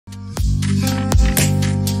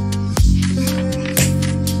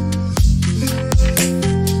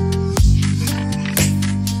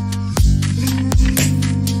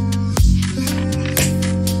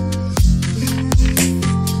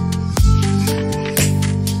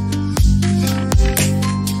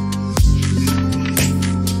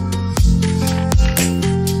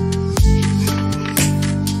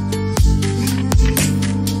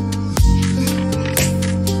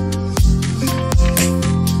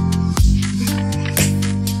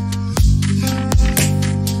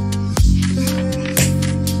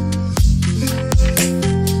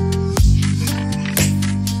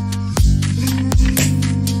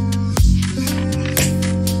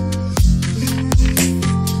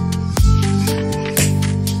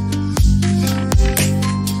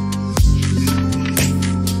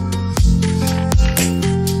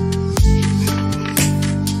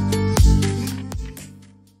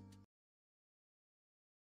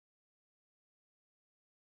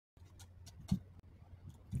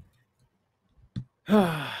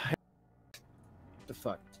The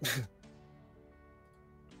fuck?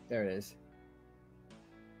 There it is.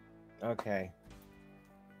 Okay.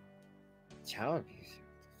 Child abuse.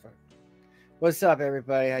 Fuck. What's up,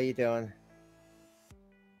 everybody? How you doing?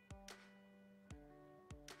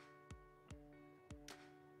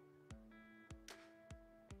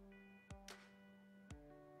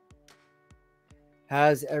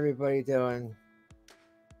 How's everybody doing?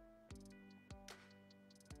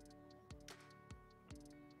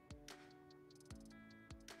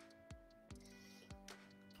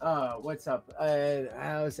 What's up?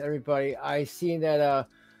 How's everybody? I seen that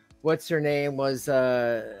what's her name was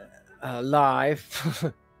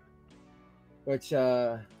live, which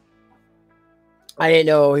I didn't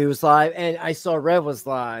know he was live, and I saw Rev was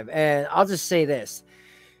live, and I'll just say this: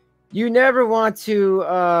 you never want to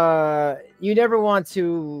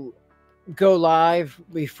go live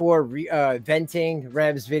before venting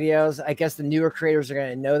Rev's videos. I guess the newer creators are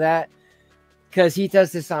gonna know that, because he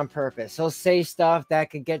does this on purpose. He'll say stuff that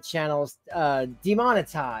could get channels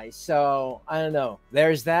demonetized. So I don't know.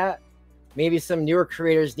 There's that. Maybe some newer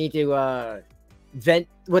creators need to vent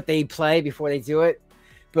what they play before they do it.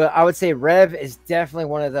 But I would say Rev is definitely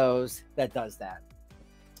one of those that does that.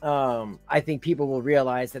 I think people will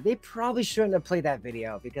realize that they probably shouldn't have played that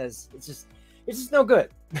video, because it's just no good.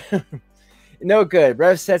 No good.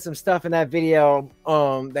 Rev said some stuff in that video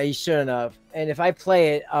that he shouldn't have. And if I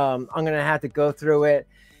play it, I'm going to have to go through it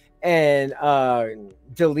and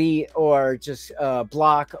delete or just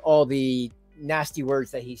block all the nasty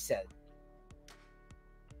words that he said.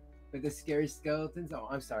 But the scary skeletons? Oh,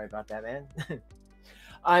 I'm sorry about that, man.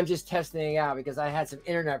 I'm just testing it out because I had some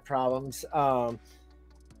internet problems the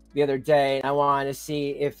other day, and I wanted to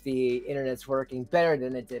see if the internet's working better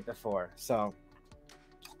than it did before. So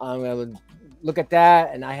I'm going to look at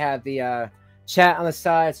that, and I have the chat on the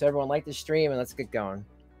side, so everyone like the stream, and let's get going.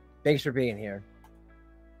 Thanks for being here.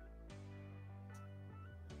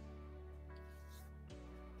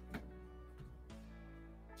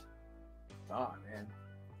 Oh, man.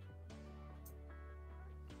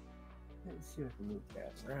 Let's see if I can move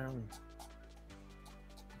that around.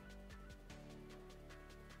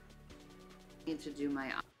 To do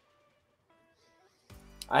my...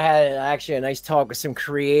 I had actually a nice talk with some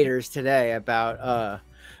creators today about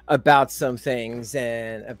some things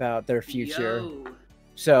and about their future. Yo.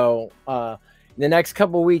 So the next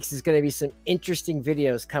couple of weeks is going to be some interesting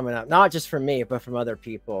videos coming up, not just from me, but from other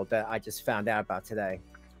people that I just found out about today.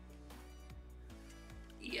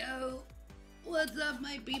 Yo, what's up,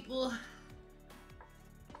 my people?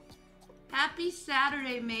 Happy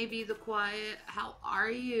Saturday, maybe the quiet. How are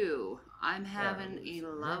you? I'm having a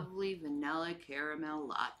lovely vanilla caramel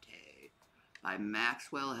latte by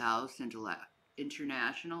Maxwell House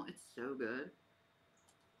International. It's so good.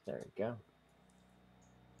 There we go.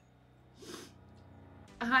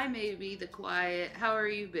 Hi, maybe the quiet. How are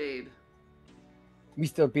you, babe? We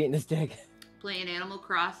still beating this dick. Playing Animal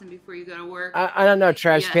Crossing before you go to work? I don't know,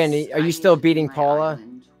 Trash Panda. Are you still beating Paula?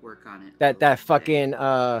 Work on it. That fucking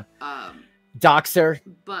doxer,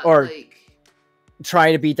 but or like,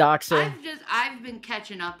 try to be doxer. I've been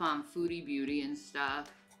catching up on Foodie Beauty and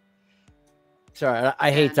stuff. Sorry,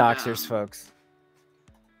 I hate doxers, folks.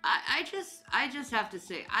 I just have to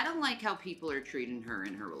say, I don't like how people are treating her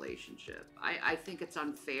in her relationship. I think it's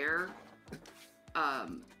unfair.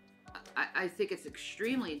 I think it's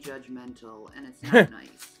extremely judgmental, and it's not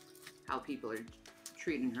nice how people are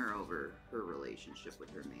treating her over her relationship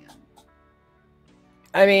with her man.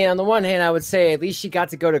 I mean, on the one hand, I would say at least she got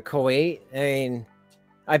to go to Kuwait. I mean,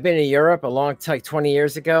 I've been to Europe like 20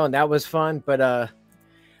 years ago, and that was fun. But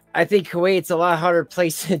I think Kuwait's a lot harder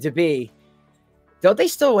place to be. Don't they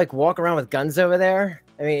still like walk around with guns over there?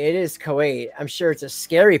 I mean, it is Kuwait. I'm sure it's a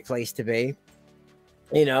scary place to be.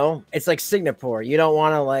 You know, it's like Singapore. You don't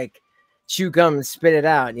want to like chew gum and spit it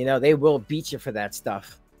out. You know, they will beat you for that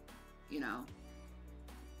stuff. You know.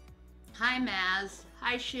 Hi, Maz.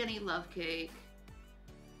 Hi, Shanny Love Cake.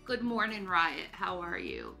 Good morning, Riot. How are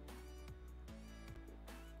you?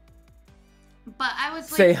 But I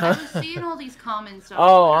was like, I was seeing all these comments on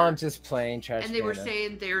Twitter, I'm just playing Trash and they were Panda.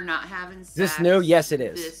 saying they're not having sex. Is this new? Yes, it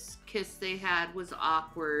is. This kiss they had was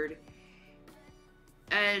awkward.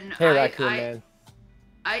 And hey, Raccoon Man.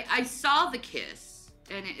 I saw the kiss,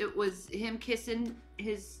 and it was him kissing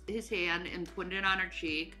his hand and putting it on her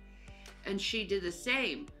cheek, and she did the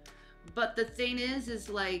same. But the thing is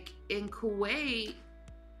like in Kuwait,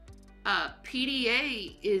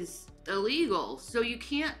 PDA is illegal, so you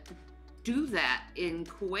can't do that in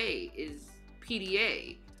Kuwait. Is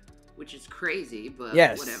PDA, which is crazy, but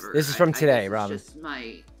yes, whatever. This is from today, it's Robin. just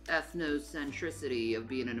my ethnocentricity of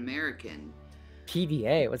being an American.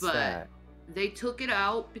 PDA, what's but that? they took it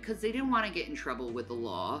out because they didn't want to get in trouble with the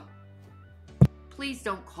law. Please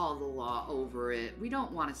don't call the law over it. We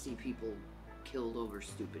don't want to see people killed over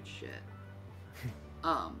stupid shit.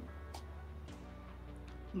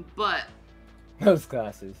 But Those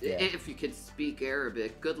classes, yeah. If you could speak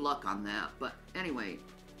Arabic, good luck on that. But anyway,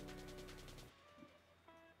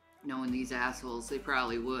 knowing these assholes, they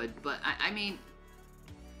probably would. But I mean,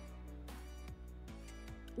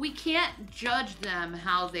 we can't judge them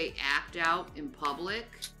how they act out in public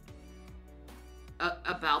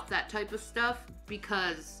about that type of stuff,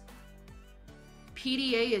 because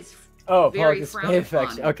PDA is very frowned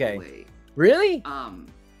upon. Okay. Really?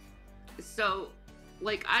 So,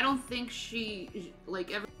 like, I don't think she,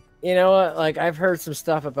 like, ever... You know what? Like, I've heard some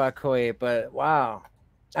stuff about Kuwait, but wow.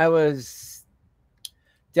 I was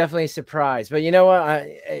definitely surprised. But you know what?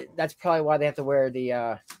 That's probably why they have to wear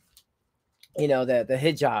the, you know, the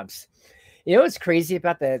hijabs. You know what's crazy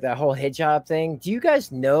about the whole hijab thing? Do you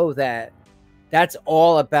guys know that that's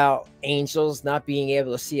all about angels not being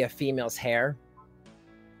able to see a female's hair?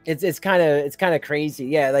 It's kind of crazy.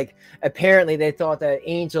 Yeah, like apparently they thought that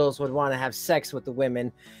angels would want to have sex with the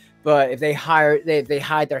women, but if they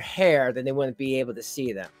hide their hair, then they wouldn't be able to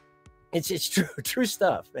see them. It's true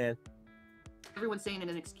stuff, man. Everyone's saying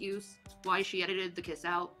an excuse why she edited the kiss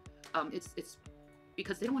out. It's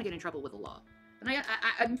because they don't want to get in trouble with the law. And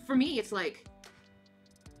I for me, it's like,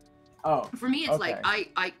 for me, it's like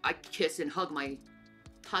I kiss and hug my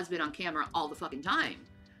husband on camera all the fucking time.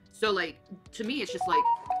 So like, to me, it's just like,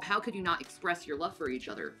 how could you not express your love for each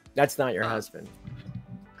other? That's not your husband.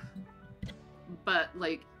 But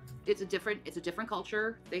like, it's a different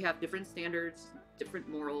culture. They have different standards, different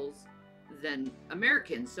morals than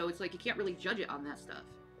Americans. So it's like, you can't really judge it on that stuff.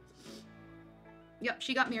 Yep,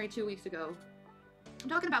 she got married 2 weeks ago. I'm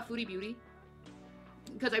talking about Foodie Beauty,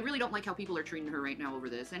 because I really don't like how people are treating her right now over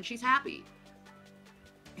this, and she's happy.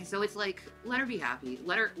 And so it's like, let her be happy.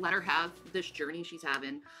 Let her have this journey she's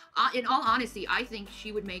having. In all honesty, I think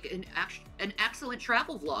she would make an excellent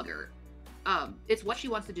travel vlogger. It's what she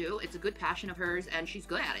wants to do. It's a good passion of hers, and she's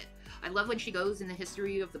good at it. I love when she goes in the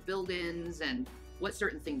history of the buildings and what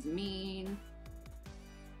certain things mean.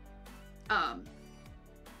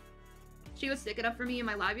 She was sticking up for me in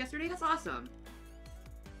my live yesterday. That's awesome.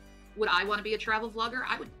 Would I want to be a travel vlogger?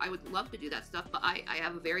 I would love to do that stuff, but I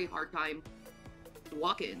have a very hard time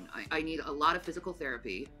walking. I need a lot of physical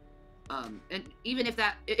therapy. And even if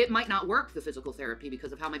that, it might not work, the physical therapy,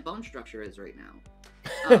 because of how my bone structure is right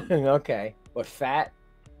now. Okay. What, fat?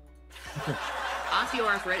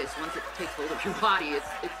 Osteoarthritis, once it takes hold of your body, it's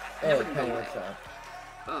never gonna go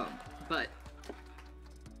away. But,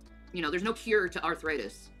 you know, there's no cure to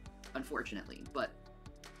arthritis, unfortunately, but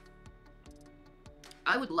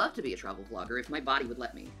I would love to be a travel vlogger if my body would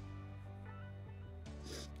let me.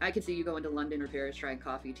 I could see you going to London or Paris, trying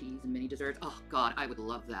coffee, teas, and mini desserts. Oh God, I would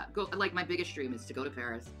love that. Like, my biggest dream is to go to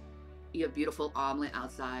Paris, eat a beautiful omelet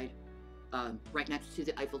outside, right next to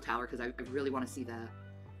the Eiffel Tower, because I really want to see that.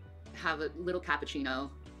 Have a little cappuccino.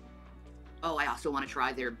 Oh, I also want to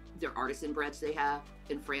try their artisan breads they have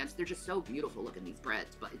in France. They're just so beautiful looking, these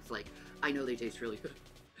breads, but it's like, I know they taste really good.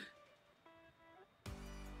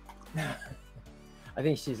 I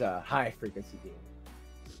think she's a high frequency being.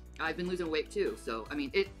 I've been losing weight too, so I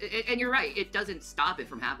mean, and you're right, it doesn't stop it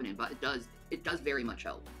from happening, but it does very much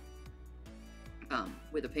help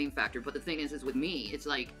with the pain factor. But the thing is with me, it's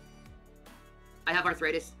like, I have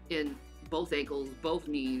arthritis in both ankles, both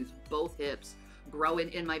knees, both hips, growing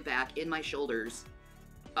in my back, in my shoulders,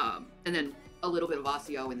 and then a little bit of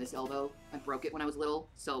osteo in this elbow. I broke it when I was little,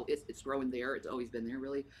 so it's growing there. It's always been there,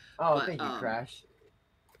 really. Oh, but, I think you crashed.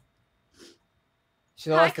 She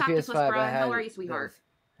hi, Cactus Brian. How are you, sweetheart?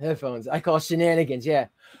 Headphones. I call shenanigans. Yeah.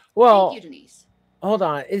 Well, thank you, Denise. Hold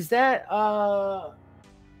on. Is that no,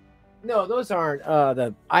 those aren't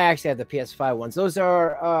I actually have the PS5 ones. Those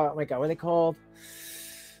are oh my God, what are they called?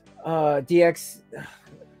 DX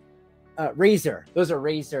Razer. Those are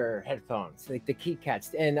Razer headphones, like the Kit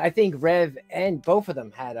Kats. And I think Rev and both of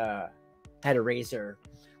them had a Razer.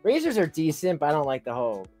 Razers are decent, but I don't like the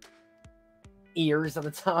whole ears on the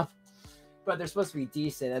top. But they're supposed to be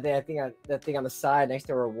decent. I think that thing on the side next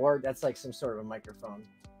to reward, that's like some sort of a microphone.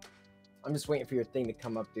 I'm just waiting for your thing to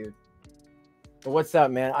come up, dude. But what's up,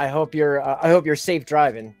 man? I hope you're safe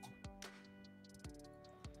driving.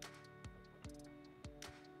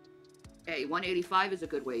 Hey, 185 is a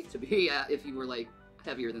good weight to be at if you were like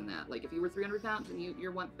heavier than that. Like if you were 300 pounds and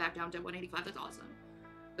you went back down to 185, that's awesome.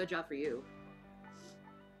 Good job for you.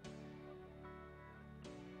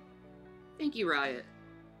 Thank you, Riot.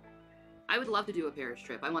 I would love to do a Paris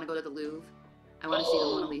trip. I want to go to the Louvre. I want to see the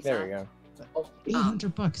Mona Lisa. There we go.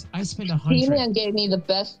 $800. I spent $100. He-Man gave me the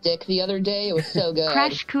best dick the other day. It was so good.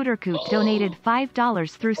 Crash Cootercoot donated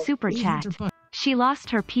 $5 through Super Chat. She lost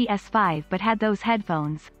her PS5 but had those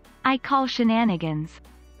headphones. I call shenanigans.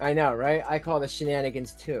 I know, right? I call the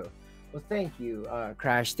shenanigans too. Well, thank you,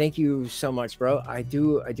 Crash. Thank you so much, bro. I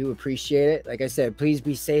do appreciate it. Like I said, please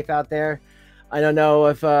be safe out there. I don't know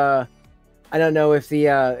if the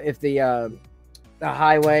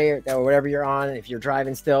highway or whatever you're on, if you're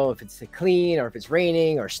driving still, if it's clean or if it's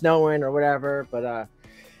raining or snowing or whatever. But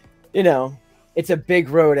you know, it's a big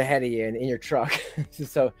road ahead of you in your truck,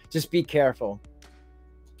 so just be careful.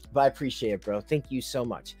 But I appreciate it, bro. Thank you so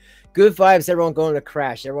much. Good vibes, everyone going to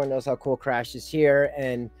Crash. Everyone knows how cool Crash is here,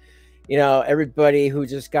 and you know, everybody who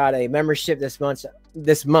just got a membership this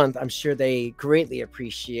month, I'm sure they greatly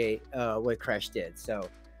appreciate what Crash did. So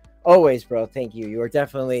always, bro, thank you. You are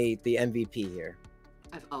definitely the MVP here.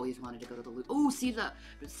 I've always wanted to go to the Louvre. Oh, see the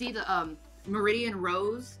Meridian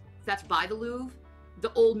Rose that's by the Louvre,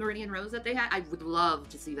 the old Meridian Rose that they had. I would love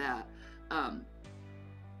to see that.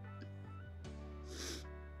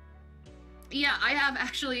 Yeah, I have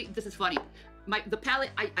actually. This is funny. The palette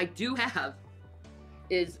I do have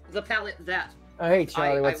is the palette that. Oh, hey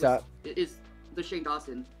Charlie, what's up? It is the Shane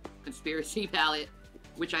Dawson conspiracy palette,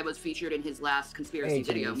 which I was featured in his last conspiracy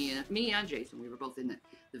video. Me and Jason, we were both in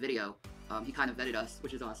the video. He kind of vetted us,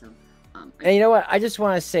 which is awesome. And you know what? I just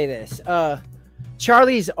want to say this.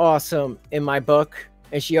 Charlie's awesome in my book,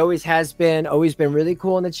 and she always has been. Always been really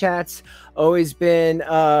cool in the chats. Always been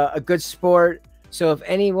a good sport. So if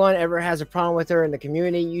anyone ever has a problem with her in the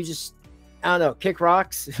community, you just, I don't know, kick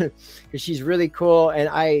rocks, because she's really cool. And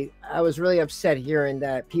I was really upset hearing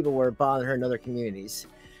that people were bothering her in other communities.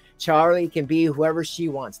 Charlie can be whoever she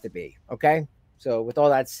wants to be. Okay. So with all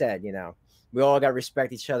that said, you know, we all got to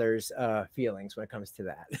respect each other's feelings when it comes to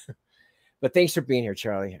that. But thanks for being here,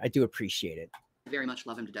 Charlie. I do appreciate it. Very much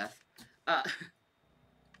love him to death.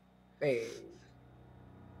 Hey.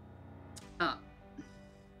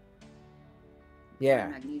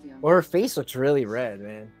 Yeah. Well, her face looks really red,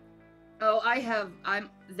 man. Oh,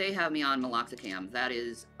 they have me on meloxicam. That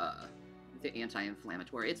is the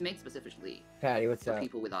anti-inflammatory. It's made specifically Patty, what's for up?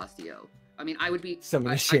 people with osteo. I mean, I would be.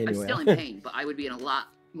 I'm still in pain, but I would be in a lot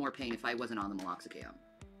more pain if I wasn't on the meloxicam.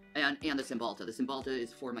 And the Cymbalta. The Cymbalta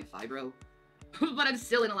is for my fibro. But I'm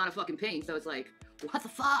still in a lot of fucking pain, so it's like, what the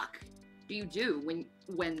fuck do you do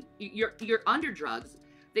when you're under drugs?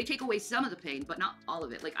 They take away some of the pain, but not all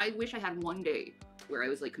of it. Like, I wish I had one day where I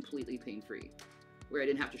was like completely pain-free, where I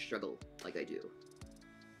didn't have to struggle like I do.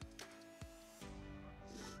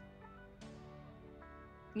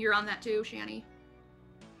 You're on that too, Shanny?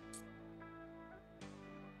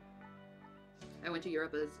 I went to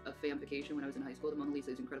Europe as a fam vacation when I was in high school. The Mona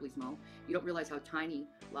Lisa is incredibly small. You don't realize how tiny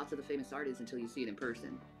lots of the famous art is until you see it in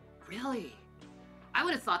person. Really? I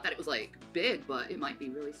would have thought that it was like big, but it might be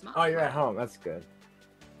really small. Oh, you're at home. That's good.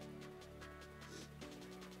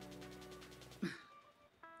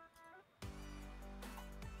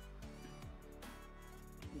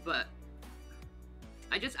 But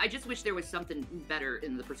I just wish there was something better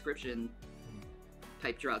in the prescription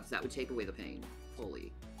type drugs that would take away the pain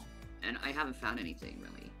fully. And I haven't found anything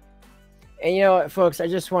really. And you know what, folks, I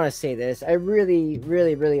just want to say this. I really,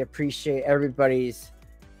 really, really appreciate everybody's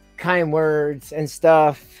kind words and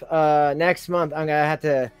stuff. Next month, I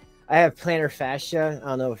have plantar fascia. I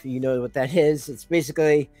don't know if you know what that is. It's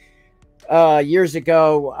basically, years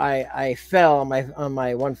ago, I fell on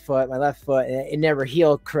my one foot, my left foot, and it never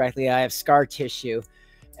healed correctly. I have scar tissue.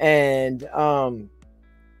 And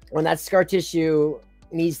when that scar tissue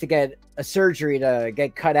needs to get a surgery to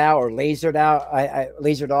get cut out or lasered out, I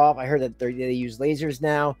lasered off. I heard that they use lasers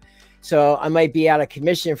now. So I might be out of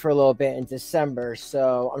commission for a little bit in December.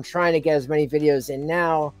 So I'm trying to get as many videos in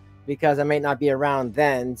now because I might not be around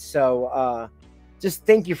then. So just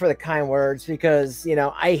thank you for the kind words, because, you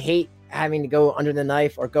know, I hate having to go under the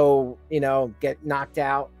knife or go, you know, get knocked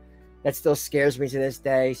out. That still scares me to this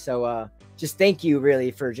day. So just thank you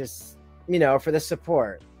really for just, you know, for the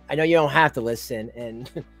support. I know you don't have to listen,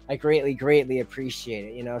 and I greatly, greatly appreciate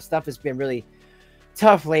it. You know, stuff has been really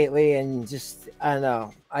tough lately, and just, I don't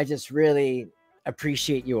know, I just really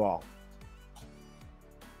appreciate you all.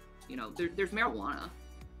 You know, there's marijuana,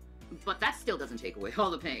 but that still doesn't take away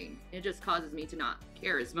all the pain. It just causes me to not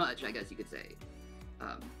care as much, I guess you could say.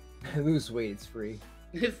 Lose weight, it's free.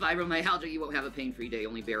 With fibromyalgia, you won't have a pain-free day,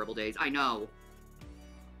 only bearable days. I know.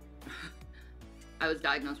 I was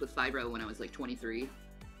diagnosed with fibro when I was like 23.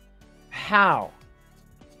 How?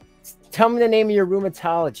 Tell me the name of your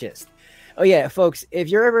rheumatologist. Oh yeah, folks, if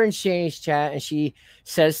you're ever in Shanny's chat and she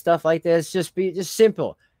says stuff like this, just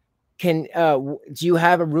simple. do you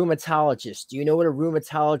have a rheumatologist? Do you know what a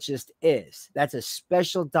rheumatologist is? That's a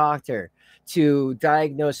special doctor to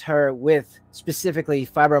diagnose her with specifically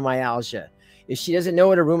fibromyalgia. If she doesn't know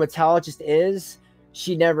what a rheumatologist is,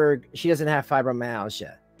 she doesn't have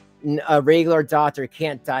fibromyalgia. A regular doctor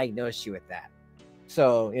can't diagnose you with that.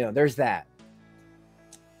 So, you know, there's that.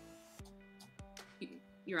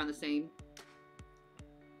 You're on the same.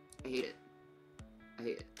 I hate it. I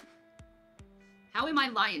hate it. How am I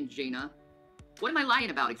lying, Jaina? What am I lying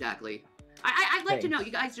about exactly? I'd like to know.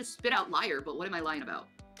 You guys just spit out liar, but what am I lying about?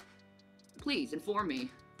 Please inform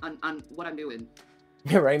me on what I'm doing.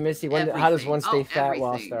 Right, Missy? How does one stay fat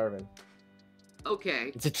while starving?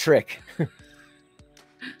 Okay. It's a trick.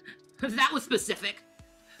 That was specific.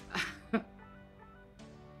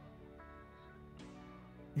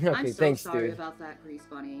 Okay, I'm so thanks, sorry dude. about that, Grease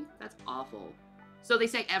Bunny. That's awful. So they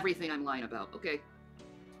say everything I'm lying about. Okay.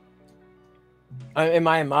 Am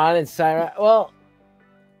I a mod in Cyrax? Well,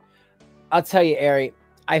 I'll tell you, Ari.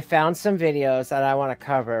 I found some videos that I want to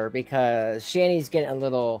cover because Shanny's getting a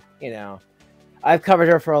little, you know, I've covered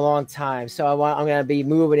her for a long time, so I'm going to be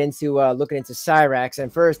moving into looking into Cyrax.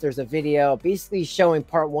 And first, there's a video basically showing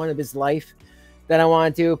part 1 of his life that I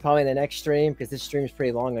want to do probably in the next stream because this stream is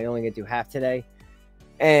pretty long. I'm only going to do half today,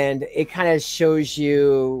 and it kind of shows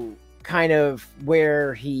you kind of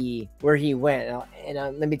where he went.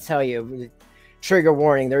 And let me tell you. Trigger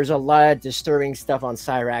warning, there's a lot of disturbing stuff on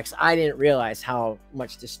Cyrax. I didn't realize how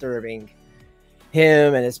much disturbing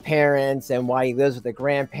him and his parents and why he lives with the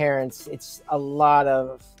grandparents. It's a lot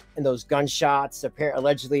of, and those gunshots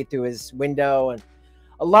allegedly through his window, and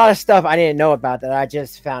a lot of stuff I didn't know about that I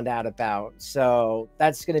just found out about. So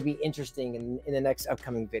that's going to be interesting in the next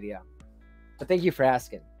upcoming video. But thank you for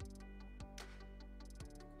asking.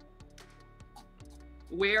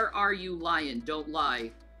 Where are you lying? Don't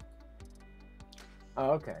lie.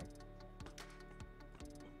 Oh, okay.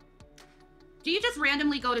 Do you just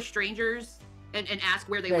randomly go to strangers and ask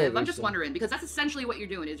where they live? I'm just wondering, because that's essentially what you're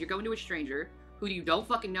doing, is you're going to a stranger who you don't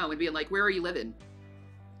fucking know and being like, where are you living?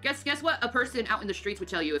 Guess what a person out in the streets would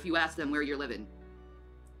tell you if you asked them where you're living?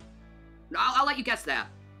 I'll let you guess that.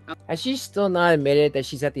 Has she still not admitted that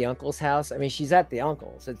she's at the uncle's house? I mean, she's at the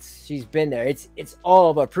uncle's. She's been there. It's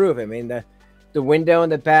all but proof. I mean, the window in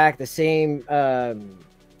the back, the same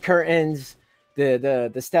curtains,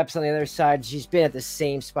 the steps on the other side. She's been at the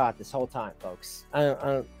same spot this whole time, folks.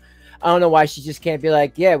 I don't know why she just can't be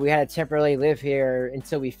like, yeah, we had to temporarily live here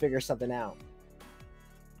until we figure something out.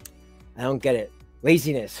 I don't get it.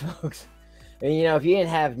 Laziness, folks. And you know, if you didn't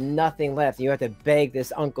have nothing left, you have to beg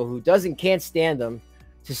this uncle who can't stand them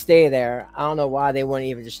to stay there. I don't know why they wouldn't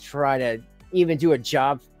even just try to even do a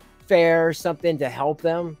job fair or something to help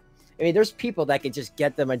them. I mean, there's people that could just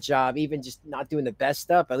get them a job, even just not doing the best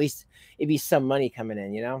stuff. At least it'd be some money coming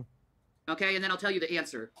in, you know? Okay, and then I'll tell you the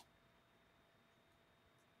answer.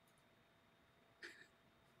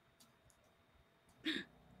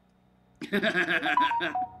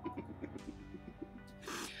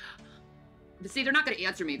 See, they're not going to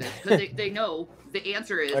answer me this because they know the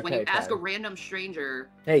answer is when you ask a random stranger,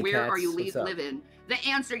 where are you living? The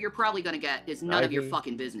answer you're probably going to get is none of your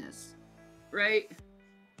fucking business. Right?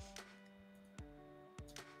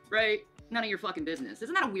 Right? None of your fucking business.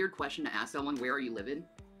 Isn't that a weird question to ask someone, where are you living?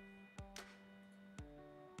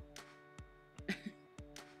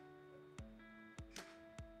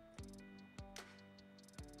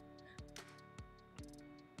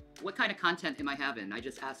 What kind of content am I having? I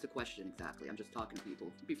just asked a question exactly. I'm just talking to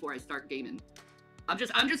people before I start gaming. I'm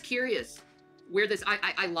just curious where this,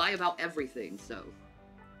 I lie about everything, so.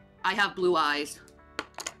 I have blue eyes.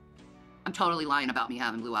 I'm totally lying about me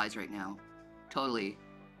having blue eyes right now. Totally.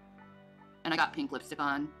 And I got pink lipstick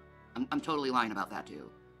on. I'm totally lying about that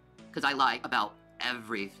too. Because I lie about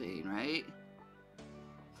everything, right?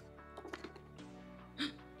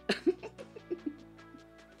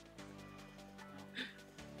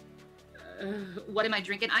 What am I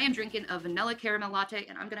drinking? I am drinking a vanilla caramel latte,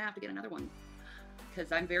 and I'm gonna have to get another one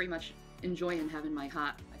because I'm very much enjoying having my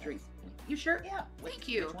hot drinks. You sure? Yeah. Thank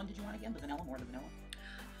you. Which one did you want again? The vanilla, more the vanilla?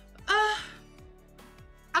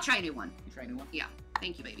 I'll try a new one. You try a new one? Yeah.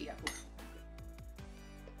 Thank you, baby. Yeah, cool.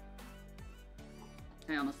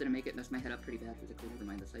 I almost didn't make it. Messed my head up pretty bad physically. Never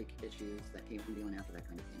mind the psych issues that came from dealing after that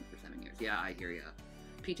kind of thing for 7 years. Yeah, I hear ya.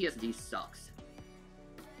 PTSD sucks.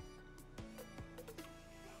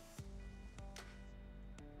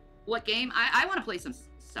 What game? I want to play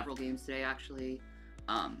several games today, actually.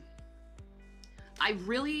 I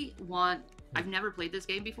really want... I've never played this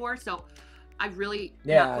game before, so I really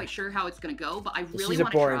not quite sure how it's going to go, but I really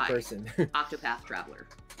want to try Octopath Traveler.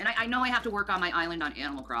 And I know I have to work on my island on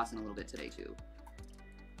Animal Crossing a little bit today, too.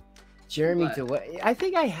 Jeremy But- DeWitt. I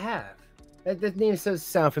think I have. That name does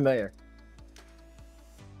sound familiar.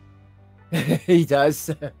 He does.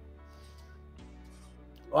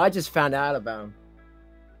 Well, I just found out about him.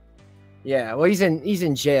 Yeah, well, he's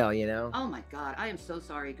in jail, you know, Oh my god, I am so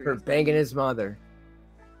sorry, for Grace. banging his mother.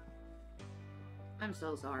 I'm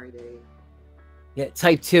so sorry, babe. Yeah,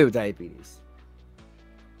 type 2 diabetes.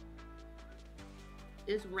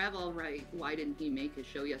 Is Rev all right? Why didn't he make his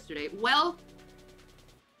show yesterday? Well,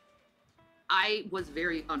 I was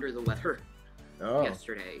very under the weather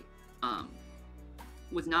yesterday.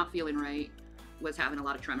 Was not feeling right. Was having a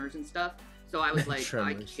lot of tremors and stuff. So I was like,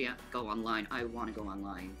 I can't go online. I want to go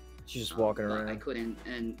online. She's just walking but around. I couldn't.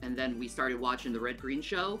 And then we started watching the Red Green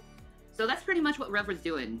show. So that's pretty much what Rev was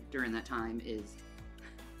doing during that time. Is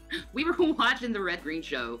we were watching the Red Green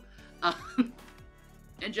show,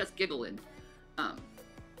 and just giggling.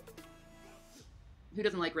 Who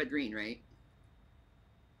doesn't like Red Green, right?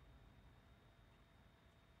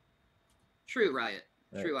 True, Riot.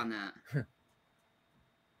 Right. True on that.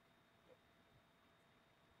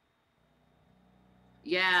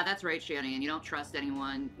 Yeah, that's right, Shanny. And you don't trust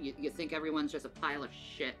anyone. You think everyone's just a pile of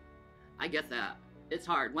shit. I get that. It's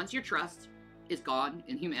hard. Once your trust is gone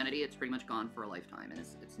in humanity, it's pretty much gone for a lifetime, and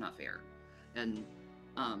it's not fair. And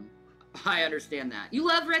I understand that. You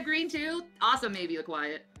love Red Green too? Awesome, maybe the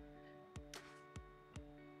quiet.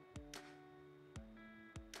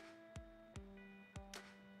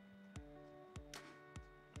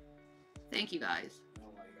 Thank you guys.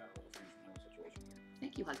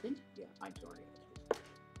 Thank you, husband. Yeah, I'm sorry.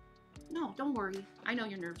 No, don't worry. I know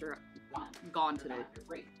your nerves are gone today. You're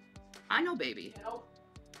free. I know, baby. You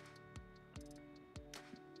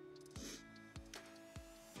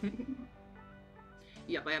know?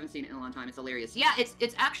 Yep, I haven't seen it in a long time. It's hilarious. Yeah,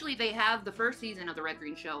 it's actually, they have the first season of the Red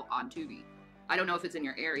Green Show on Tubi. I don't know if it's in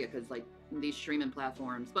your area because like these streaming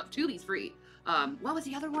platforms, but Tubi's free. What was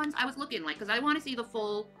the other ones? I was looking like, because I want to see the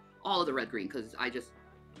full, all of the Red Green, because I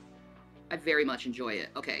very much enjoy it.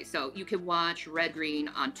 Okay, so you can watch Red Green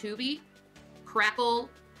on Tubi, Crackle,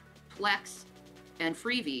 Plex, and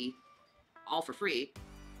Freevee, all for free.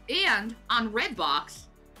 And on Redbox,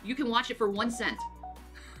 you can watch it for 1 cent.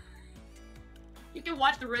 You can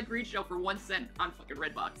watch the Red Green Show for 1 cent on fucking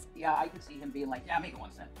Redbox. Yeah, I can see him being like, yeah, make it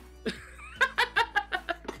 1 cent.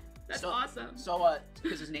 That's awesome. So,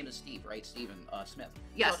 because his name is Steve, right? Steven Smith.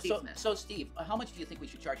 Yeah, Steve Smith. So, Steve, how much do you think we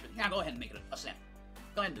should charge for it? Yeah, go ahead and make it a cent.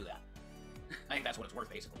 Go ahead and do that. I think that's what it's worth,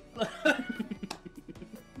 basically.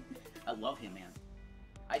 I love him, man.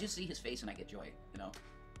 I just see his face and I get joy, you know,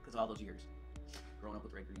 because of all those years growing up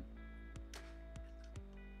with Red Green.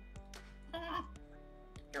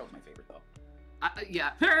 Harold's my favorite, though.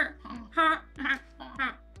 Yeah.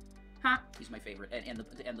 He's my favorite, and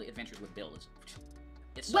the adventures with Bill is.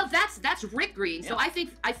 It's Well, that's Rick Green. So Yeah.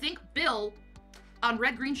 I think Bill on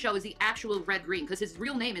Red Green Show is the actual Red Green because his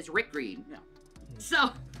real name is Rick Green. Yeah.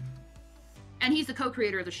 So, and he's the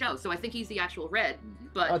co-creator of the show, so I think he's the actual Red.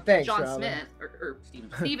 But Oh, thanks, John Robin. Smith or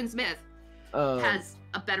Steven Smith has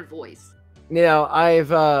a better voice. You know, I've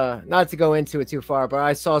not to go into it too far, but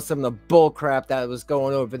I saw some of the bull crap that was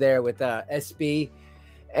going over there with SB,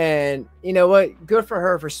 and you know what? Good for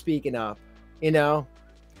her for speaking up. You know,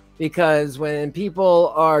 because when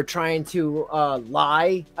people are trying to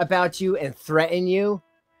lie about you and threaten you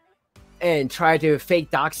and try to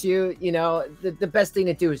fake dox you, you know, the best thing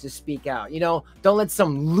to do is to speak out. You know, don't let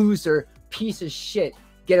some loser piece of shit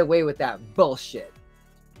get away with that bullshit.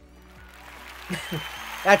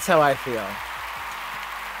 That's how I feel.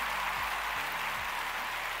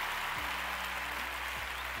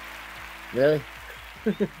 Really?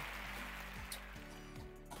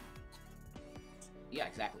 Yeah,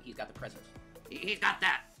 exactly. He's got the presence. He's got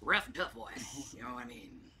that rough and tough voice. You know what I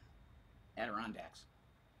mean? Adirondacks.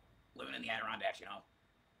 Living in the Adirondacks, you know.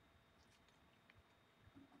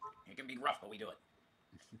 It can be rough, but we do it.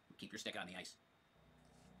 Keep your stick on the ice.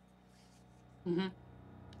 Mm-hmm.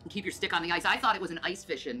 Keep your stick on the ice. I thought it was an ice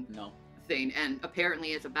fishing No. thing, and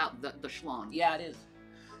apparently it's about the schlong. Yeah, it is.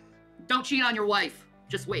 Don't cheat on your wife.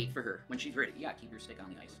 Just wait for her when she's ready. Yeah, keep your stick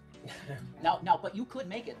on the ice. Now, but you could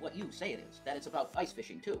make it what you say it is. That it's about ice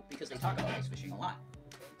fishing, too, because they talk about ice fishing a lot.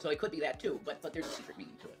 So it could be that, too, but there's a secret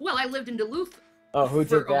meaning to it. Well, I lived in Duluth Oh, who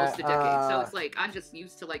for did almost that? a decade, so it's like I'm just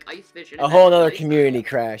used to like ice fishing. A and whole that's other ice community fishing.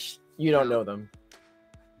 crash. You don't know them.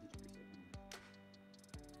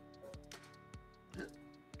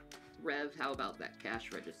 Rev, how about that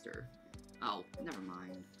cash register? Oh, never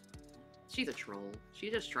mind. She's a troll.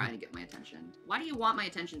 She's just trying to get my attention. Why do you want my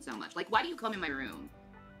attention so much? Like, why do you come in my room?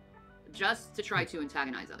 Just to try to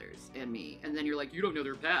antagonize others and me. And then you're like, you don't know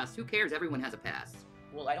their past. Who cares? Everyone has a past.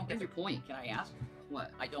 Well, I don't get That's your point. Can I ask?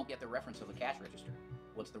 What? I don't get the reference of a cash register.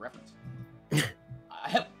 What's the reference? I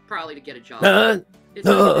have Probably to get a job. It's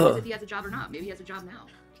not if he has a job or not. Maybe he has a job now.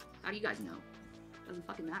 How do you guys know? Doesn't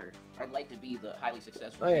fucking matter. I'd like to be the highly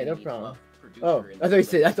successful. Oh yeah, no Shanny problem. Love producer. Oh, in I thought you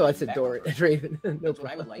said. I the thought I said background. Dorit. Raven. No That's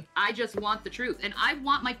what I would like. I just want the truth, and I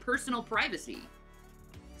want my personal privacy.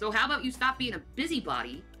 So how about you stop being a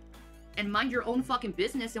busybody and mind your own fucking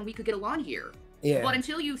business, and we could get along here. Yeah. But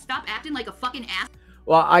until you stop acting like a fucking ass.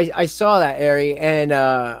 Well, I saw that, Ari, and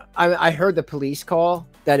I heard the police call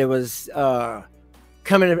that it was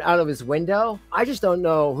coming out of his window. I just don't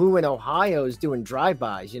know who in Ohio is doing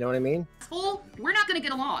drive-bys. You know what I mean? Asshole, we're not gonna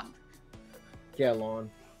get along. Get along.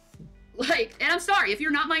 Like, and I'm sorry, if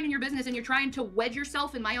you're not minding your business and you're trying to wedge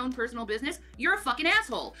yourself in my own personal business, you're a fucking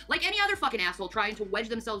asshole. Like any other fucking asshole trying to wedge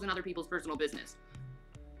themselves in other people's personal business.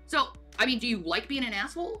 So, I mean, do you like being an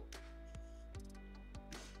asshole?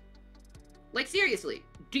 Like, seriously,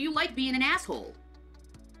 do you like being an asshole?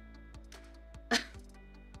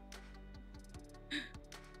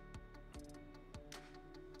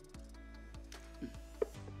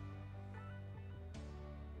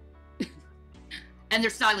 And they're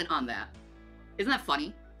silent on that. Isn't that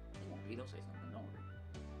funny? He'll say something, don't worry.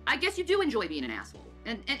 I guess you do enjoy being an asshole.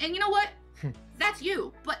 And you know what? That's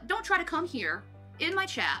you. But don't try to come here in my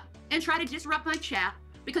chat and try to disrupt my chat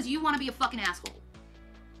because you want to be a fucking asshole.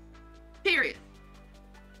 Period.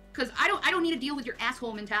 Because I don't need to deal with your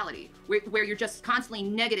asshole mentality where you're just constantly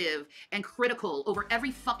negative and critical over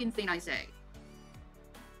every fucking thing I say.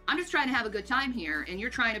 I'm just trying to have a good time here, and you're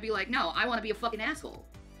trying to be like, no, I want to be a fucking asshole.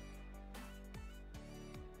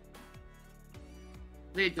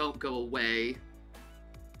 They don't go away.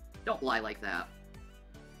 Don't lie like that.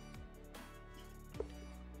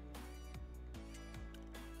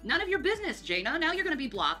 None of your business, Jaina. Now you're going to be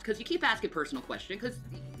blocked because you keep asking personal questions because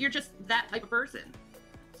you're just that type of person.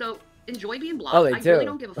 So enjoy being blocked. Oh, they I do. really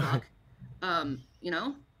don't give a fuck. You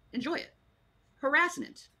know, enjoy it.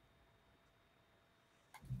 Harassment.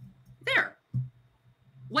 There.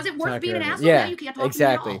 Was it worth being an asshole? Yeah, Now you can't talk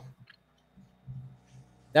exactly. to me at all.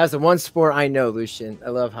 That's the one sport I know, Lucian. I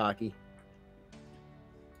love hockey.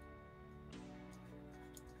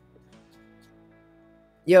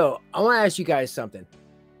 Yo, I want to ask you guys something.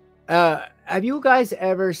 Have you guys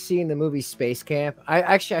ever seen the movie Space Camp?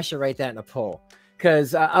 I should write that in a poll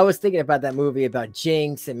because I was thinking about that movie about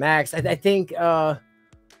Jinx and Max. I think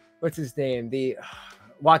what's his name? The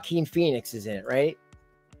Joaquin Phoenix is in it, right?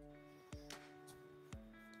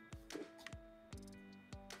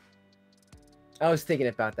 I was thinking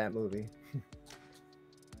about that movie.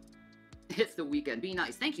 It's the weekend. Be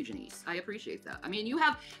nice. Thank you, Janice. I appreciate that. I mean, you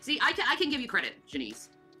have... See, I can give you credit, Janice.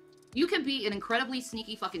 You can be an incredibly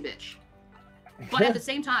sneaky fucking bitch. But at the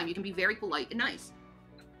same time, you can be very polite and nice.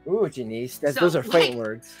 Ooh, Janice. So, those are fighting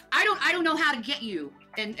words. I don't know how to get you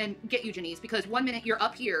and get you, Janice, because one minute you're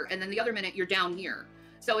up here and then the other minute you're down here.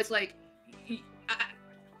 So it's like... Well,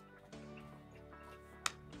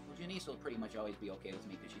 Janice will pretty much always be okay with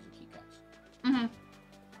me because she's a key cuts. Mm-hmm.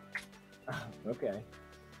 Okay.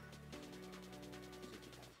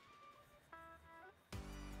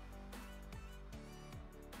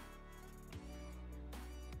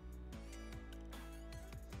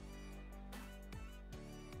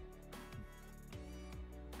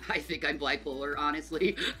 I think I'm bipolar,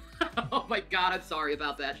 honestly. Oh my god, I'm sorry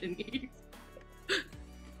about that, Janice.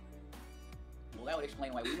 Well, that would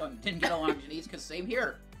explain why we didn't get along, Janice, because same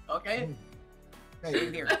here, okay?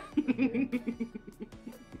 Same here.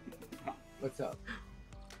 What's up?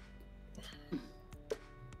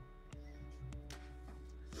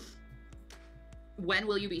 When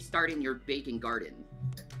will you be starting your bacon garden?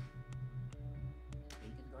 Bacon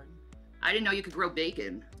garden? I didn't know you could grow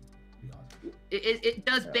bacon. Be awesome.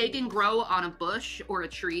 Does bacon grow on a bush or a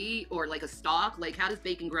tree or like a stalk? Like, how does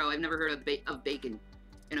bacon grow? I've never heard of bacon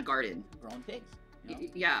in a garden. Growing pigs. You know?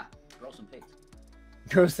 Yeah. Grow some pigs.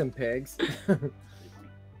 Grow some pigs. Pretty funny.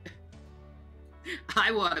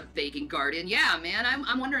 I want a bacon garden. Yeah, man.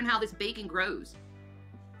 I'm wondering how this bacon grows.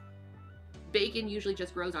 Bacon usually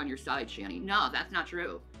just grows on your side, Shanny. No, that's not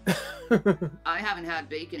true. I haven't had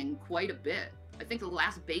bacon in quite a bit. I think the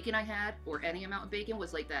last bacon I had, or any amount of bacon,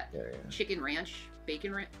 was like that chicken ranch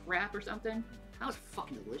bacon wrap or something. That was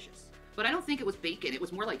fucking delicious. But I don't think it was bacon. It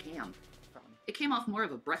was more like ham. It came off more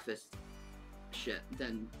of a breakfast shit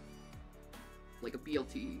than like a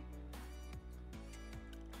BLT.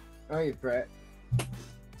 Oh, you Brett.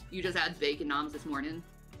 You just had bacon noms this morning?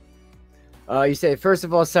 You say, first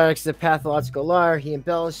of all, Cyrix is a pathological liar. He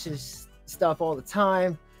embellishes stuff all the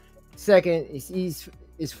time. Second, he's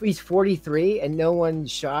 43 and no one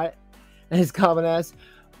shot at his common ass.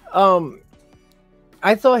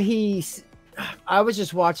 I thought I was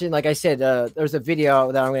just watching, like I said, there's a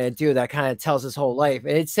video that I'm going to do that kind of tells his whole life.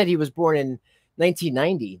 And it said he was born in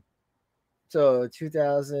 1990. So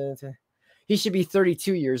 2000, he should be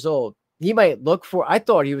 32 years old. He might look for, I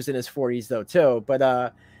thought he was in his 40s though, too.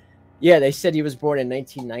 But yeah, they said he was born in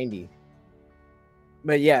 1990.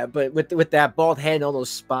 But yeah, but with that bald head and all those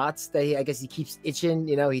spots that I guess he keeps itching,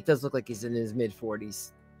 you know, he does look like he's in his mid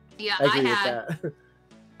 40s. Yeah, I agree had with that.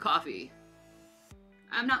 coffee.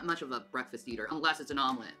 I'm not much of a breakfast eater, unless it's an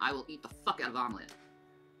omelet. I will eat the fuck out of omelet.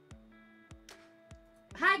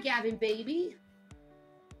 Hi, Gavin, baby.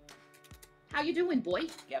 How you doing, boy?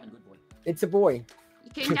 Gavin, good boy. It's a boy.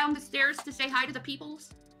 You came down the stairs to say hi to the peoples?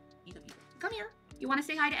 He's a people. Come here. You want to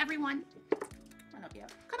say hi to everyone? Come on up, Gavin.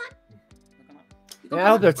 Come on. Come up. Yeah, I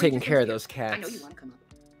hope they're taking care of those cats. I know you want to come up.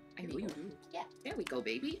 I know you do. Yeah, there we go,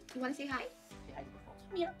 baby. You want to say hi? Say hi to the folks.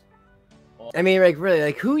 Come here. I mean, like, really,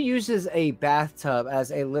 like, who uses a bathtub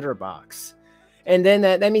as a litter box? And then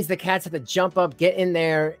that means the cats have to jump up, get in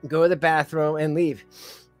there, go to the bathroom, and leave.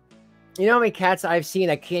 You know how many cats I've seen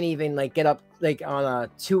that can't even, like, get up, like, on a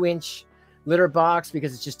 2-inch litter box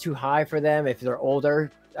because it's just too high for them if they're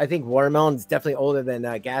older? I think Watermelon's definitely older than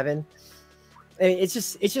Gavin. I mean, it's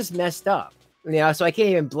just messed up. You know, so I can't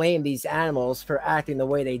even blame these animals for acting the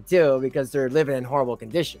way they do because they're living in horrible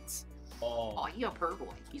conditions. Oh, you're a purr boy.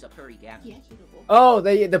 He's a purry Gavin. Yes, you're a boy. Oh,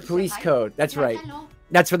 the police code. That's right. Hello.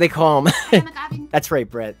 That's what they call them. I am a Gavin. That's right,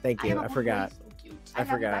 Brett. Thank I am you. a I boy. forgot. So cute. I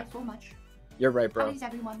forgot. love you guys so much. You're right, How bro. is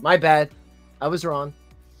everyone? My bad. I was wrong.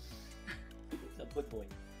 He's a good boy.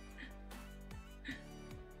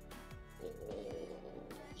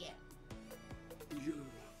 Yeah. Yeah.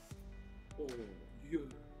 Oh, yeah.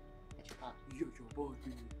 That's your pop. Yeah, your boy.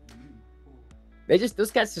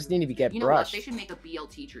 Those cats just need to get You know what? brushed. They should make a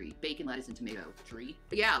BLT tree. Bacon, lettuce, and tomato tree.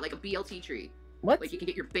 Yeah, like a BLT tree. What? Like you can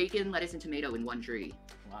get your bacon, lettuce, and tomato in one tree.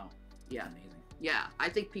 Wow. Yeah. Amazing. Yeah, I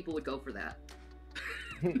think people would go for that.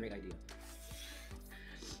 Great idea.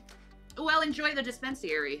 Well, enjoy the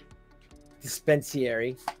dispensary.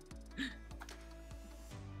 Dispensary.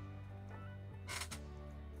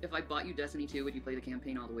 If I bought you Destiny 2, would you play the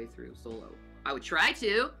campaign all the way through solo? I would try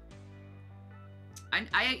to.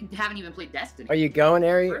 I haven't even played Destiny. Are you going,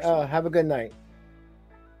 Ari? Personally. Have a good night.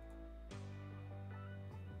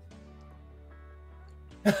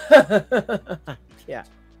 Yeah.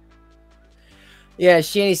 Yeah,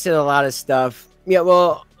 Shanny said a lot of stuff. Yeah,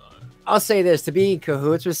 well, I'll say this. To be in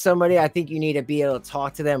cahoots with somebody, I think you need to be able to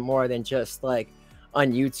talk to them more than just, like,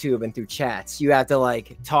 on YouTube and through chats. You have to,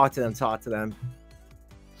 like, talk to them.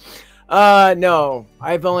 No.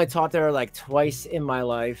 I've only talked to her, like, twice in my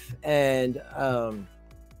life. And,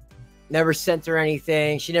 never sent her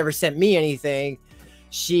anything. She never sent me anything.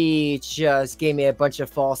 She just gave me a bunch of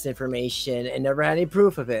false information and never had any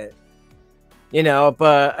proof of it. You know,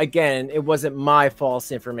 but again, it wasn't my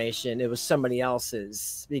false information. It was somebody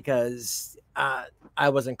else's because I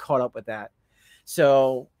wasn't caught up with that.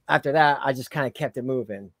 So after that, I just kind of kept it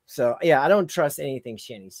moving. So yeah, I don't trust anything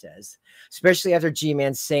Shanny says, especially after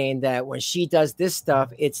G-Man saying that when she does this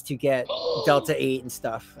stuff, it's to get Delta 8 and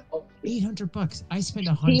stuff. $800. I spent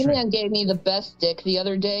 $100. G-Man gave me the best dick the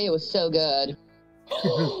other day. It was so good.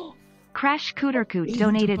 Crash Cootercoot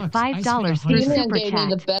donated $800. $5 through G-Man Super gave me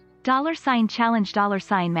the Chat. best. $challenge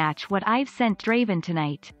 $match what I've sent Draven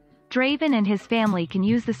tonight. Draven and his family can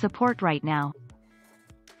use the support right now.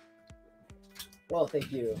 Well,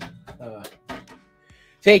 thank you.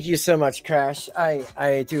 Thank you so much, Crash.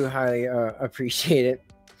 I do highly appreciate it.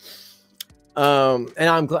 And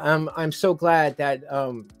I'm so glad that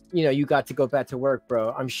you know, you got to go back to work,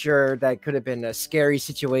 bro. I'm sure that could have been a scary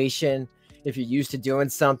situation if you're used to doing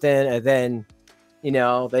something and then, you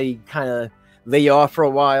know, they kind of lay you off for a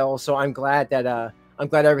while. So I'm glad that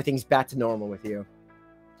everything's back to normal with you.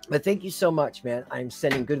 But thank you so much, man. I'm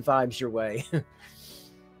sending good vibes your way.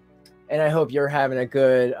 And I hope you're having a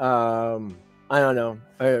good I don't know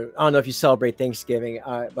if you celebrate Thanksgiving,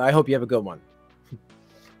 but I hope you have a good one.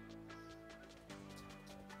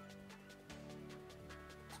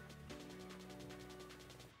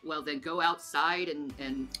 Well, then go outside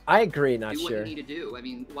and I agree, not do what sure. you need to do. I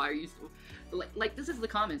mean, why are you like this is the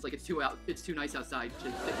comments, like it's too nice outside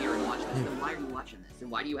to sit here and watch this. Then why are you watching this?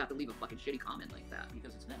 And why do you have to leave a fucking shitty comment like that?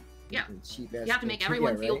 Because it's them. Yeah. Cheap You have to make ass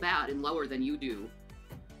everyone Tortilla, feel right? bad and lower than you do.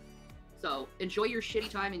 So enjoy your shitty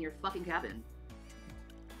time in your fucking cabin.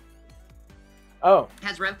 Oh.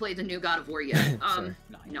 Has Rev played the new God of War yet? Sorry.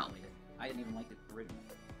 No, I No. didn't like it. I didn't even like the original.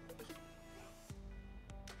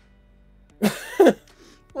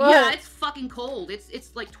 What? Yeah, it's fucking cold.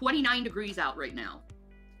 It's like 29 degrees out right now.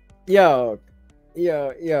 Yo,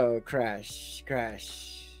 crash.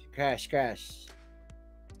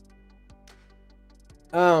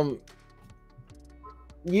 You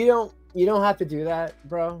don't have to do that,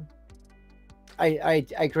 bro.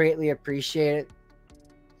 I greatly appreciate it.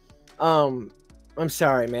 I'm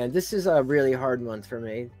sorry, man. This is a really hard month for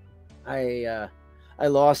me. I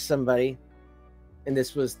lost somebody, and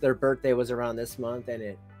this was their birthday was around this month, and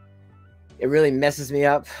it really messes me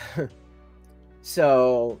up.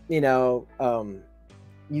 So, you know,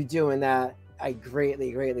 you doing that, I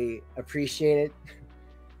greatly appreciate it.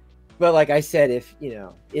 But like I said, if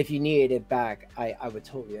you needed it back, I would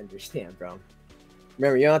totally understand, bro.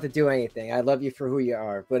 Remember, you don't have to do anything. I love you for who you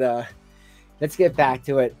are. But let's get back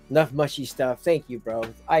to it. Enough mushy stuff. Thank you, bro.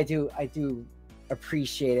 I do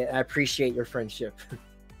appreciate it. I appreciate your friendship.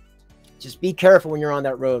 Just be careful when you're on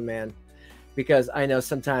that road, man, because I know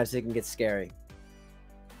sometimes it can get scary.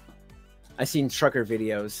 I've seen trucker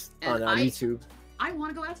videos on YouTube. I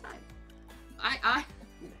want to go outside.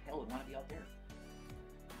 Who the hell would want to be out there?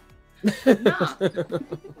 Nah.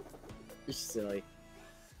 You're silly.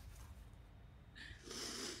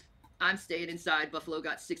 I'm staying inside. Buffalo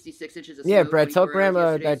got 66 inches of Yeah, snow. Brett, tell 24 hours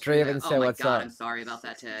Grandma yesterday. that Draven said what's Oh my God, up. I'm sorry about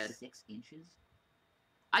that, Ted. 6 inches?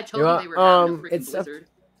 I told you they were having a freaking blizzard.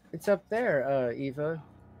 It's up there, Eva.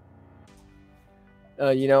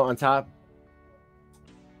 You know, on top.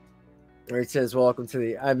 Where it says welcome to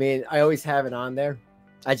the, I mean, I always have it on there.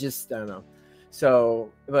 I don't know. So,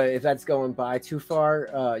 but if that's going by too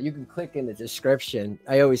far, you can click in the description.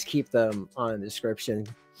 I always keep them on the description.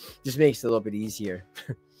 Just makes it a little bit easier.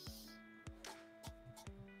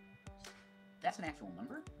 That's an actual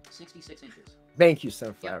number? 66 inches. Thank you,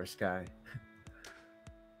 Sunflower Sky.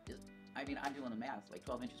 I mean, I'm doing the math, like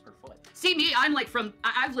 12 inches per foot. See me, I'm like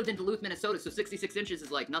I've lived in Duluth, Minnesota, so 66 inches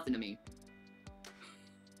is like nothing to me.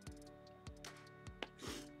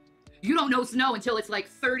 You don't know snow until it's like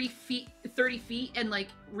 30 feet and like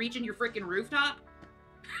reaching your freaking rooftop.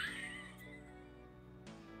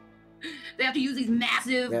 They have to use these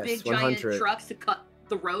massive, big, 100. giant trucks to cut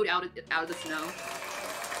the road out of the snow.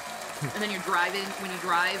 And then you're driving, when you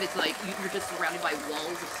drive, it's like you're just surrounded by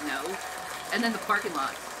walls of snow. And then the parking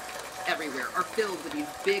lots everywhere are filled with these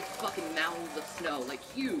big fucking mounds of snow, like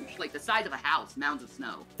huge, like the size of a house, mounds of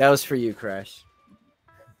snow. That was for you, Crash.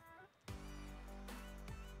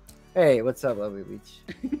 Hey, what's up, Lovely Leech?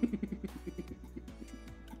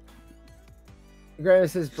 Grandma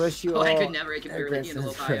says, "Brush you all." I could never. I can barely handle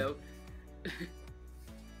Ohio.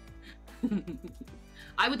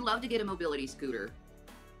 I would love to get a mobility scooter.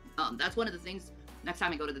 That's one of the things. Next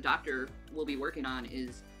time I go to the doctor, we'll be working on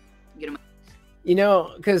is get a. You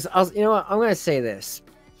know, because you know what? I'm gonna say this.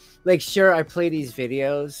 Like, sure, I play these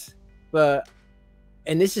videos, but,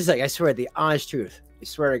 and this is like, I swear, the honest truth. I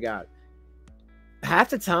swear to God.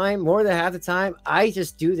 Half the time, more than half the time, I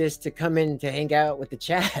just do this to come in to hang out with the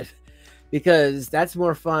chat because that's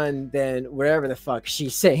more fun than whatever the fuck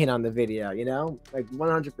she's saying on the video, you know? Like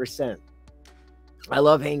 100%. I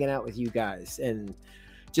love hanging out with you guys and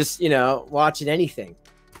just, you know, watching anything,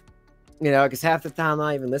 you know, because half the time I'm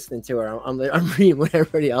not even listening to her. I'm reading what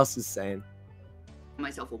everybody else is saying.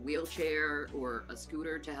 Myself a wheelchair or a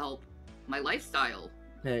scooter to help my lifestyle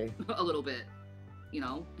Hey. a little bit, you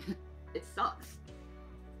know? It sucks.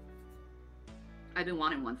 I've been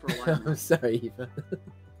wanting one for a while now. I'm sorry, Eva.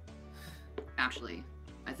 Actually,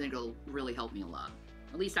 I think it'll really help me a lot.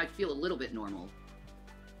 At least I feel a little bit normal.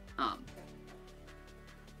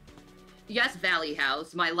 Yes, Valley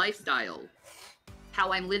House, my lifestyle.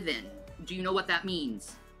 How I'm living. Do you know what that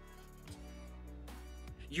means?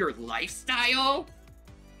 Your lifestyle?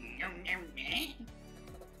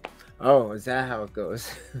 Oh, is that how it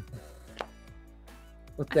goes?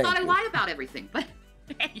 Well, I thought I you. lied about everything, but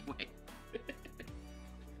anyway.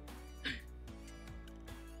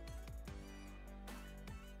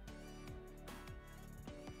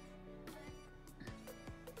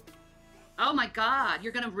 Oh my God,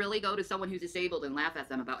 you're gonna really go to someone who's disabled and laugh at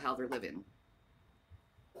them about how they're living.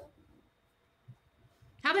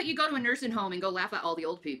 How about you go to a nursing home and go laugh at all the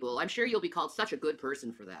old people? I'm sure you'll be called such a good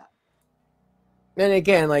person for that. And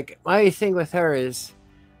again, like, my thing with her is,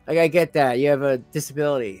 like, I get that you have a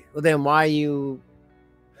disability. Well, then why are you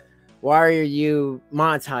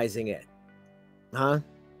monetizing it? Huh?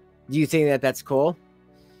 Do you think that that's cool?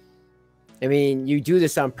 I mean, you do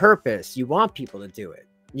this on purpose. You want people to do it.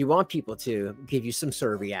 You want people to give you some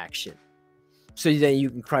sort of reaction. So then you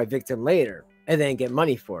can cry victim later and then get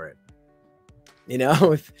money for it. You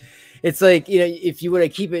know, if it's like, you know, if you were to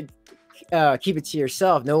keep it to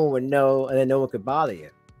yourself, no one would know, and then no one could bother you.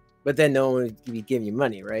 But then no one would be giving you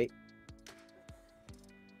money, right?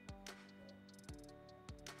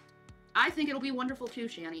 I think it'll be wonderful too,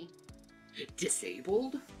 Shanny.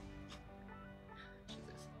 Disabled?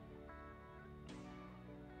 Jesus.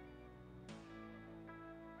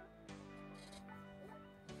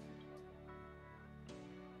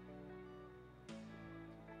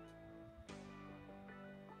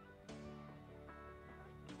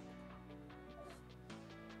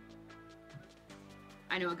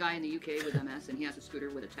 I know a guy in the UK with MS, and he has a scooter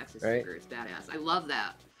with a Texas Right. sticker. It's badass. I love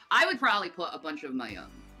that. I would probably put a bunch of my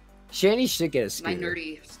Shanny should get a my scooter.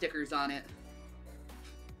 nerdy stickers on it,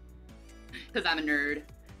 because I'm a nerd,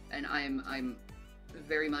 and I'm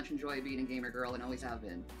very much enjoy being a gamer girl and always have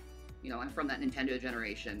been. You know, I'm from that Nintendo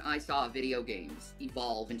generation. I saw video games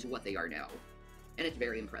evolve into what they are now, and it's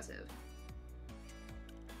very impressive.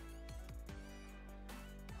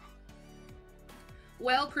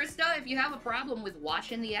 Well, Krista, if you have a problem with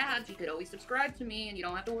watching the ads, you could always subscribe to me and you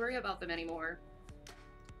don't have to worry about them anymore.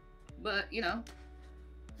 But, you know,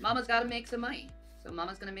 Mama's got to make some money. So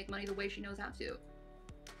Mama's going to make money the way she knows how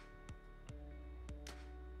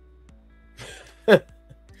to.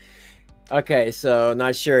 Okay, so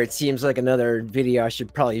not sure. It seems like another video I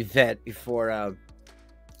should probably vet before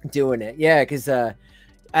doing it. Yeah, because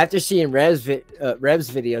after seeing Rev's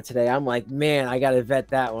video today, I'm like, man, I got to vet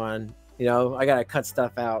that one. You know, I got to cut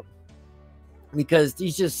stuff out because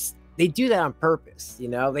they do that on purpose. You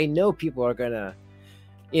know, they know people are going to,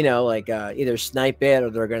 you know, like either snipe it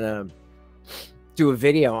or they're going to do a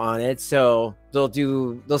video on it. So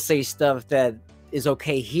they'll say stuff that is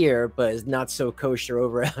okay here, but is not so kosher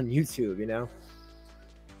over on YouTube, you know?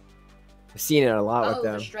 I've seen it a lot with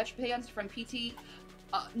them. Oh, the stretch pants from PT?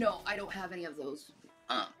 No, I don't have any of those.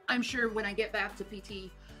 I'm sure when I get back to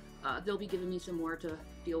PT, they'll be giving me some more to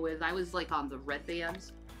deal with. I was like on the red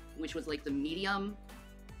bands, which was like the medium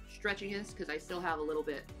stretchiness, because I still have a little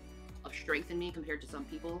bit of strength in me compared to some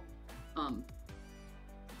people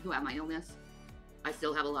who have my illness. I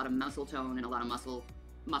still have a lot of muscle tone and a lot of muscle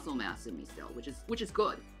mass in me still, which is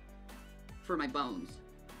good for my bones.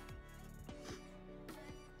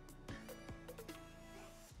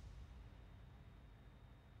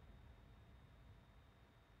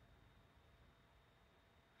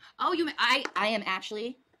 Oh, I am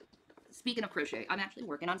actually, speaking of crochet, I'm actually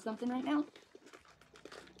working on something right now.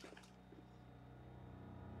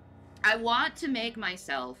 I want to make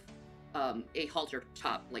myself a halter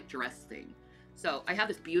top, like dress thing. So I have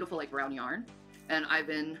this beautiful like brown yarn, and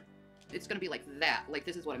it's gonna be like that. Like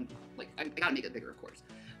this is what I gotta make it bigger, of course.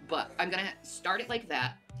 But I'm gonna start it like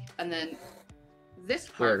that, and then this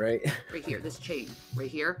part right here, this chain right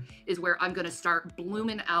here, is where I'm gonna start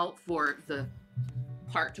blooming out for the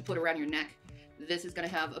part to put around your neck. This is gonna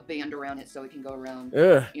have a band around it so it can go around.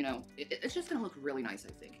 You know, it's just gonna look really nice,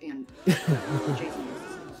 I think. And Jason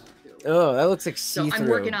uses it too. Oh, that looks like see-through. So I'm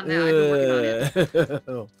working on that. I've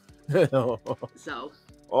been working on it. So.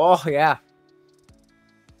 Oh yeah.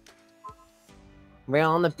 We're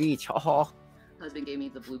on the beach. Oh. Husband gave me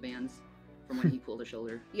the blue bands from when he pulled a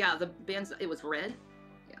shoulder. Yeah, the bands. It was red.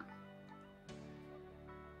 Yeah.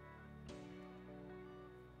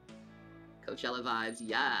 Coachella vibes,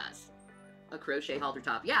 yes. A crochet halter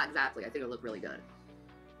top. Yeah, exactly. I think it'll look really good.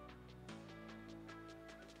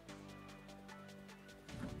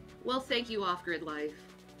 Well, thank you, Off-Grid Life.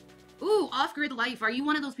 Ooh, Off-Grid Life. Are you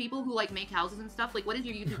one of those people who like make houses and stuff? Like, what is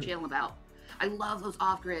your YouTube channel about? I love those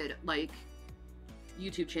off-grid like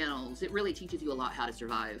YouTube channels. It really teaches you a lot how to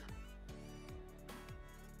survive.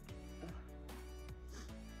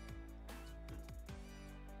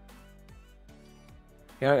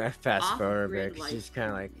 Yeah, I fast forward a bit. She's kind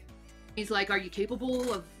of like. He's like, "Are you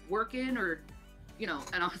capable of working, or, you know?"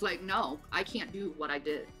 And I was like, "No, I can't do what I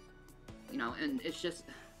did." You know, and it's just.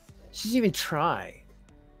 She didn't even try.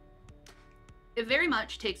 It very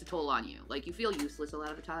much takes a toll on you. Like, you feel useless a lot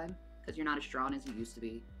of the time because you're not as strong as you used to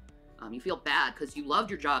be. You feel bad because you loved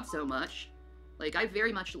your job so much. Like, I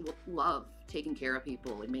very much love taking care of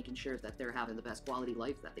people and making sure that they're having the best quality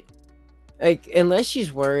life that they can. Like, unless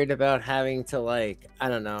she's worried about having to, like, I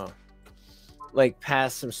don't know, like,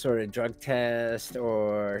 pass some sort of drug test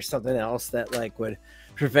or something else that, like, would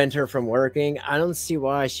prevent her from working, I don't see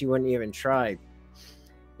why she wouldn't even try.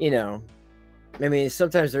 You know, I mean,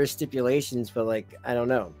 sometimes there are stipulations, but, like, I don't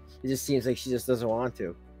know. It just seems like she just doesn't want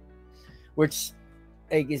to. Which,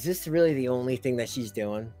 like, is this really the only thing that she's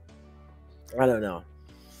doing? I don't know.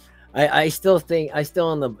 I still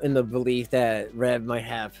in the belief that Rev might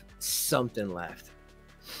have something left.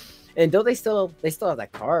 And don't they still have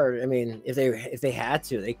that car? I mean, if they had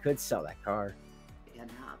to, they could sell that car. Yeah,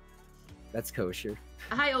 no. That's kosher.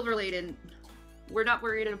 Hi, Overladen. We're not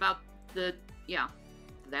worried about the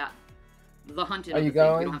hunting. Are you going?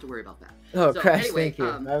 going? We don't have to worry about that. Oh, so, Crash, anyway, thank you.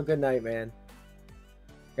 Have a good night, man.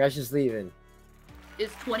 Crash is leaving.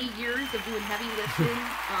 Is 20 years of doing heavy lifting,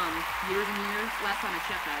 years and years. Last time I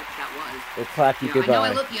checked, that was. We'll clap you goodbye. I know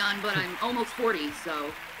I look young, but I'm almost 40, so.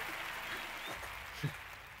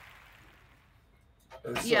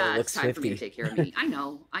 Yeah, it's time 50. For me to take care of me. I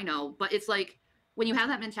know, but it's like when you have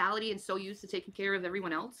that mentality and so used to taking care of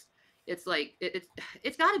everyone else, It's like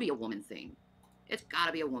it's got to be a woman thing. It's got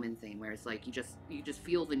to be a woman thing where it's like you just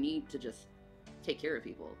feel the need to just take care of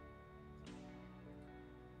people.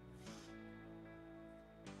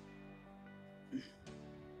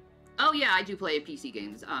 Oh yeah, I do play PC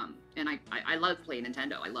games. And I love playing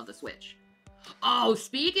Nintendo. I love the Switch. Oh,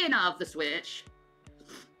 speaking of the Switch,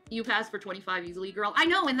 you pass for 25 easily, girl. I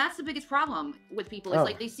know, and that's the biggest problem with people. Is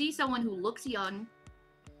like they see someone who looks young,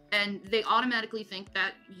 and they automatically think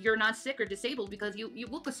that you're not sick or disabled because you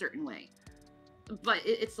look a certain way. But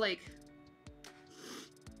it's like,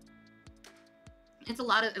 it's a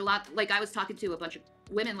lot. Like I was talking to a bunch of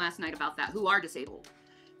women last night about that who are disabled.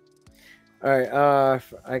 All right,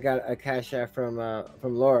 I got a cash app from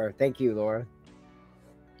Laura. Thank you, Laura.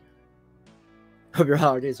 Hope your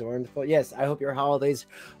holidays are wonderful. Yes, I hope your holidays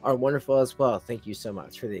are wonderful as well. Thank you so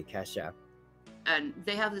much for the cash app. And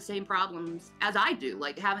they have the same problems as I do,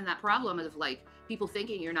 like having that problem of like people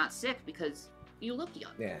thinking you're not sick because you look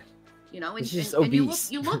young. Yeah. You know, and, it's just and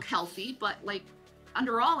obese. you look healthy, but like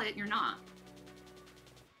under all it, you're not.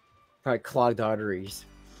 Probably clogged arteries.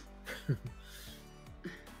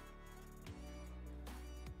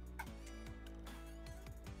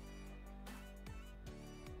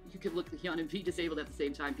 You could look young and be disabled at the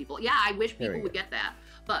same time, people. Yeah, I wish people would get that.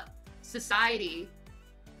 But society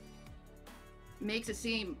makes it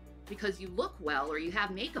seem because you look well or you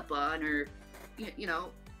have makeup on or, you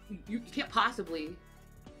know, you can't possibly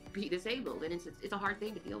be disabled. And it's a hard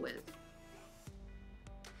thing to deal with.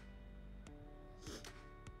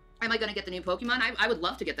 Am I going to get the new Pokemon? I would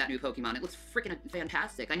love to get that new Pokemon. It looks freaking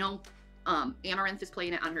fantastic. I know Amaranth is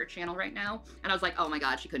playing it on her channel right now, and I was like, oh my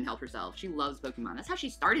god, she couldn't help herself. She loves Pokemon. That's how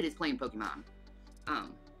she started, is playing Pokemon.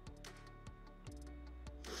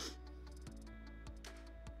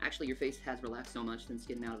 Actually, your face has relaxed so much since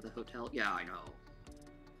getting out of the hotel. Yeah, I know.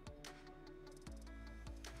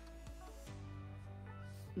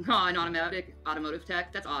 Oh, an automotive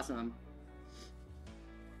tech? That's awesome.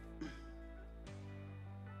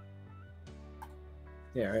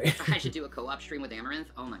 Yeah, right. I should do a co-op stream with Amaranth.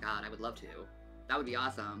 Oh my god, I would love to. That would be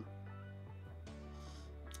awesome.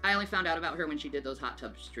 I only found out about her when she did those hot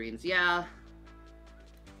tub streams. Yeah.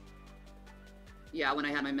 Yeah, when I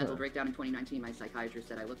had my mental breakdown in 2019, my psychiatrist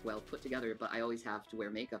said I look well put together, but I always have to wear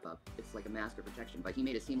makeup up. It's like a mask of protection. But he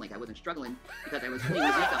made it seem like I wasn't struggling because I was putting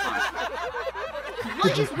makeup on.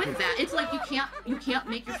 What is with that? It's like you can't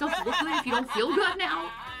make yourself look good if you don't feel good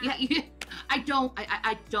now. Yeah, I don't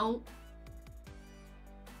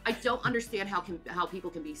understand how people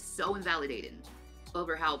can be so invalidated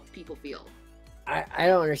over how people feel. I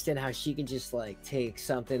don't understand how she can just like take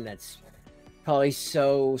something that's probably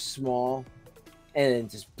so small and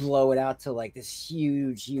just blow it out to like this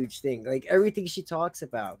huge thing. Like everything she talks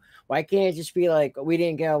about. Why can't it just be like, we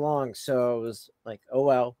didn't get along, so it was like, oh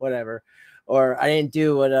well, whatever. Or I didn't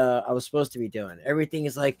do what I was supposed to be doing. Everything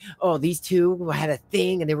is like, oh, these two had a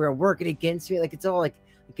thing and they were working against me. Like it's all like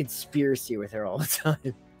a conspiracy with her all the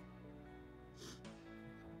time.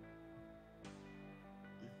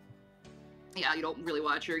 Yeah, you don't really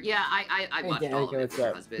watch her. Yeah, I watched hey, all of it with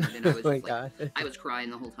her husband, and I was oh just like, I was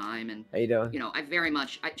crying the whole time. And how you doing? You know,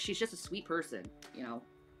 she's just a sweet person. You know.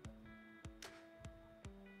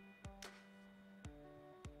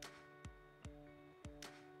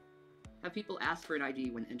 Have people ask for an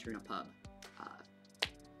ID when entering a pub?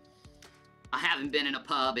 I haven't been in a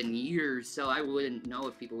pub in years, so I wouldn't know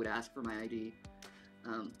if people would ask for my ID.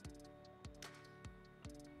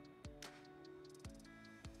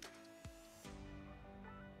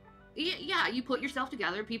 Yeah, you put yourself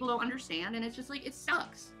together, people don't understand, and it's just like, it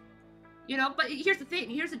sucks. You know, but here's the thing,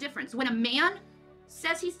 here's the difference. When a man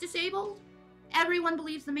says he's disabled, everyone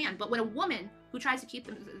believes the man. But when a woman who tries to keep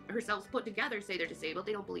herself put together say they're disabled,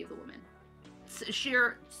 they don't believe the woman. It's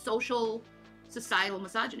sheer social, societal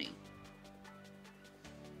misogyny.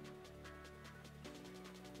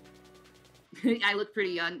 I look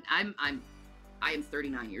pretty young. I am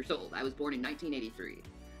 39 years old. I was born in 1983.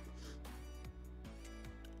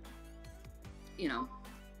 You know.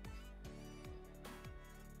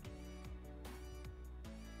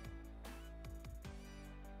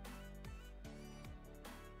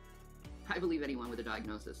 I believe anyone with a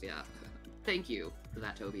diagnosis, yeah. Thank you for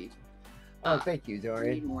that, Toby. Oh, thank you,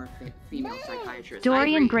 Dorian. Need more female psychiatrists.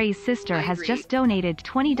 Dorian Gray's sister has just donated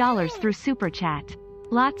 $20 through Super Chat.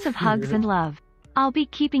 Lots of hugs and love. I'll be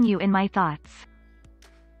keeping you in my thoughts.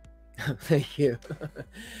 Thank you.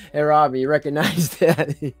 Hey, Rob, you recognize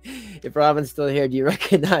that? If Robin's still here, do you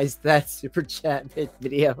recognize that Super Chat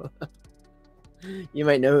video? You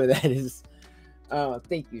might know who that is.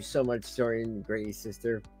 Thank you so much, Dorian Gray's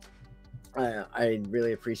sister. I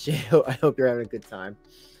really appreciate it. I hope you're having a good time.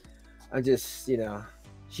 I'm just, you know,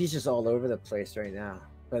 she's just all over the place right now.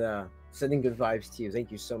 But sending good vibes to you.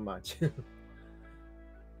 Thank you so much.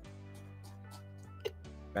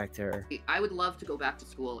 Back to her. I would love to go back to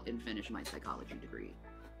school and finish my psychology degree.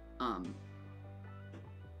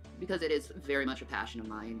 Because it is very much a passion of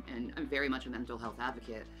mine, and I'm very much a mental health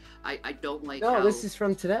advocate. I don't like No, this is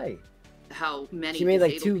from today. How many she made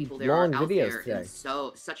like disabled 2 people there are long out videos there, today. and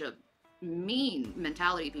such a mean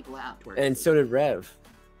mentality people have towards And so did Rev.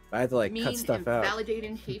 I had to like mean, cut stuff out.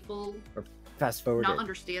 invalidating, hateful, or fast forward. not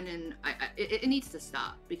understanding. It needs to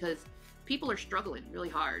stop because people are struggling really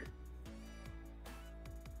hard.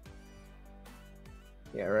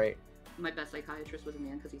 Yeah, right. My best psychiatrist was a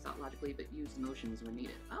man because he thought logically but used emotions when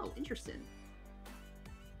needed. Oh, interesting.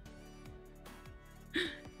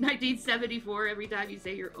 1974, every time you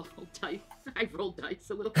say your old dice, I rolled dice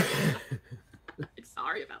a little bit.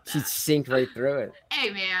 Sorry about that. She'd sink right through it. Hey,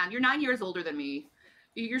 man, you're 9 years older than me.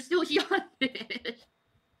 You're still youngish.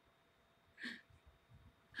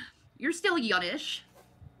 You're still youngish.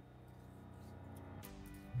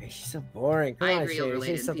 Hey, she's so boring. Come I on, agree, Shay, say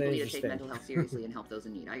overrated. something People need to take interesting. mental health seriously and help those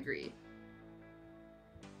in need. I agree.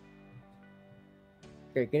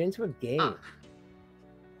 Okay, get into a game.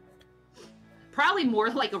 Probably more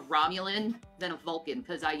like a Romulan than a Vulcan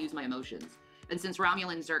because I use my emotions. And since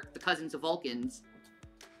Romulans are the cousins of Vulcans,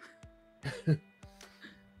 the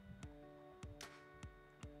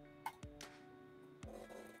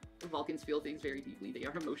Vulcans feel things very deeply. They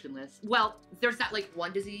are emotionless. Well, there's that like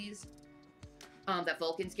one disease that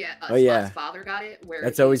Vulcans get. Oh, yeah. Scott's father got it. Where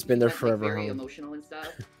That's always been their went, like, forever very home. emotional and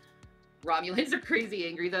stuff. Romulans are crazy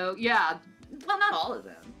angry though. Yeah. Well, not all of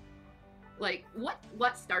them. Like,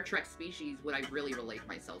 what Star Trek species would I really relate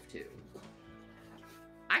myself to?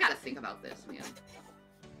 I gotta think about this, man.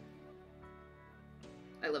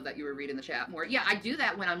 I love that you were reading the chat more. Yeah, I do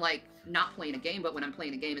that when I'm, like, not playing a game, but when I'm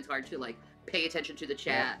playing a game, it's hard to, like, pay attention to the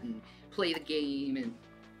chat and play the game, and...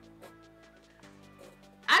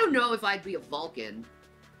 I don't know if I'd be a Vulcan.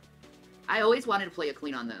 I always wanted to play a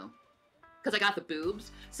Klingon, though. Because I got the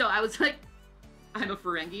boobs, so I was like, I'm a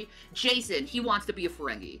Ferengi. Jason, he wants to be a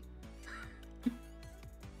Ferengi.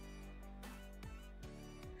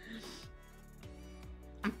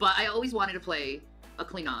 But I always wanted to play a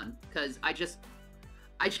Klingon, because I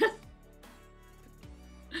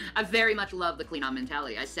very much love the Klingon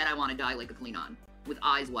mentality. I said I want to die like a Klingon, with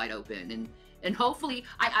eyes wide open, and hopefully,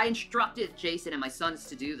 I instructed Jason and my sons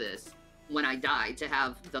to do this when I die, to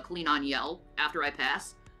have the Klingon yell after I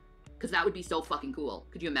pass, because that would be so fucking cool.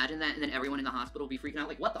 Could you imagine that? And then everyone in the hospital would be freaking out,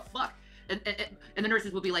 like, what the fuck? And the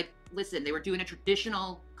nurses would be like, listen, they were doing a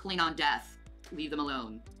traditional Klingon death. Leave them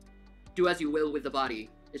alone. Do as you will with the body.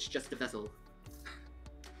 It's just a vessel.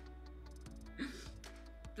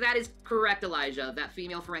 That is correct, Elijah. That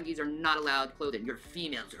female Ferengis are not allowed clothing. Your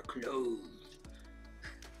females are clothed.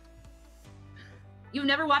 You've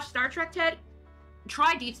never watched Star Trek, Ted?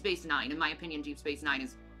 Try Deep Space Nine. In my opinion, Deep Space Nine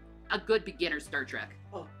is a good beginner Star Trek.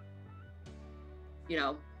 Oh. You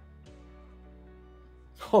know?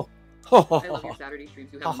 Oh. I love your Saturday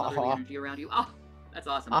streams. You have motherly energy around you. Oh, that's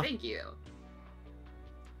awesome. Thank you.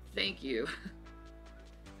 Thank you.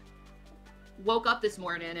 Woke up this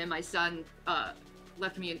morning and my son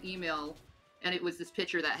left me an email, and it was this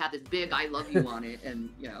picture that had this big "I love you" on it, and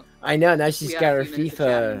you know. I know. Now she's got her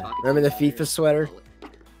FIFA. Remember the FIFA sweater?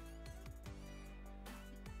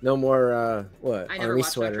 No more. What? I never Army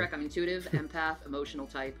watched Star sweater. Trek. I'm intuitive, empath, emotional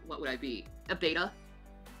type. What would I be? A beta?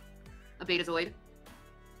 A betazoid?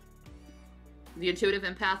 The intuitive,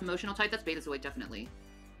 empath, emotional type? That's betazoid, definitely.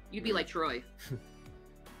 You'd be like Troy.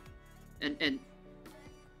 and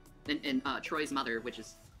Troy's mother, which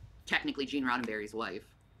is technically Gene Roddenberry's wife.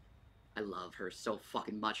 I love her so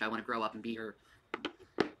fucking much. I want to grow up and be her.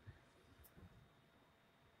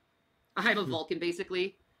 I'm a Vulcan,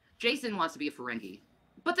 basically. Jason wants to be a Ferengi.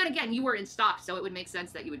 But then again, you were in stock, so it would make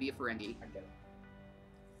sense that you would be a Ferengi. I get it.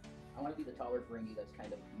 I want to be the taller Ferengi that's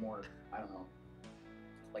kind of more, I don't know,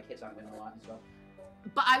 like hits on women a lot and stuff.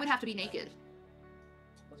 But I would have to be naked.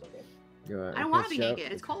 That's okay. I don't want to be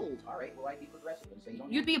naked. It's cold. All right, well, I'd be progressive and say you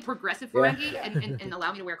don't. You'd be a progressive Ferengi and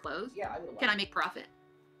allow me to wear clothes? Yeah, I would. Can I make profit?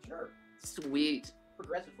 Sure. Sweet.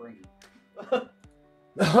 Progressive Ferengi.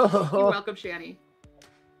 You're welcome, Shanny.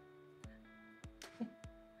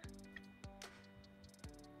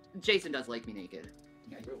 Jason does like me naked.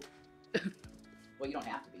 Yeah, I do. Well, you don't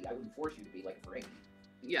have to be. I wouldn't force you to be like a Ferengi.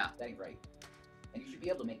 Yeah. That ain't right. And you should be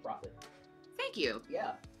able to make profit. Thank you.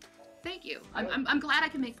 Yeah. Thank you. I'm glad I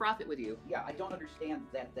can make profit with you. Yeah, I don't understand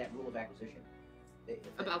that rule of acquisition.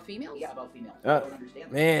 About females? Yeah, about females. I don't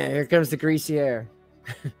understand that. Man, here comes the greasy air.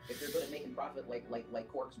 If they're good at making profit, like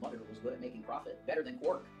Quark's mother was good at making profit, better than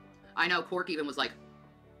Quark. I know Cork even was like,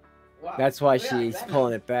 wow. That's why Yeah, she's exactly.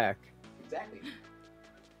 pulling it back. Exactly.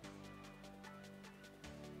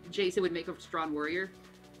 Jason would make a strong warrior.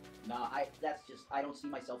 No, that's just, I don't see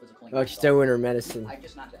myself as a Klingon. Like she's doing her medicine. I'm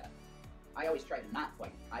just not that. I always try to not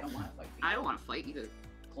fight. I don't want to fight people. I don't want to fight either.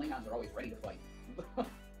 Klingons are always ready to fight.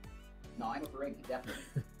 No, I'm a Ferengi, definitely.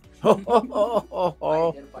 I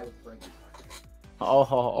identify with Ferengi.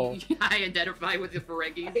 I identify with the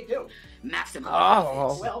Ferengi. I do. Maximum.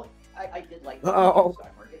 Well, I did like the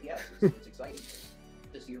stock market. Yes, it's exciting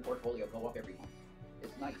to see your portfolio go up every month.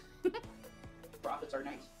 It's nice. Profits are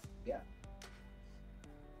nice. Yeah.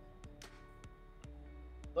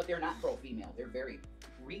 But they're not pro-female. They're very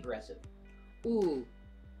regressive. Ooh,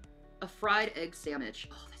 a fried egg sandwich.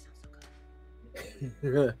 Oh, that sounds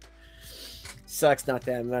so good. Sucks not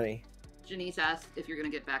that money. Janice asked if you're gonna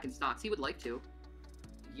get back in stocks. He would like to.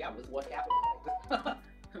 Yeah, with what capital?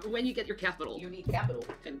 When you get your capital. You need capital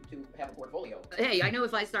to have a portfolio. Hey, I know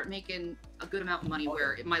if I start making a good amount of money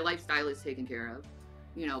where my lifestyle is taken care of,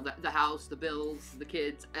 you know, the house, the bills, the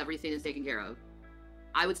kids, everything is taken care of,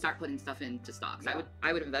 I would start putting stuff into stocks. Yeah.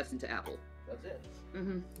 I would invest into Apple. That's it.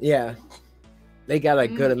 Mm-hmm. Yeah, they got a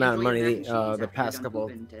good amount of Enjoy money your mac and cheese the after past you're done couple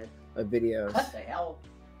pooping, Ted. of videos. What the hell?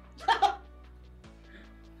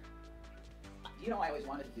 You know, I always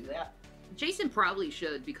wanted to do that. Jason probably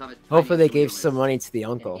should become a. Hopefully they financial gave analyst. some money to the An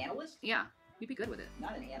uncle. analyst? Yeah, you'd be good with it.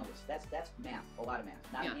 Not an analyst. That's math. A lot of math.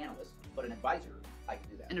 Not an Yeah. analyst, but an advisor. I can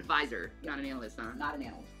do that. An advisor, not an analyst, huh? Not an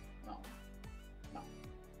analyst. No. No.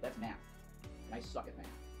 That's math. And I suck at math.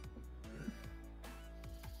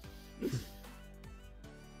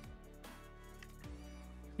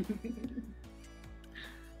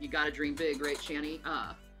 You gotta dream big, right, Shanny?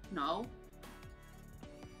 No.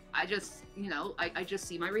 I just, you know, I just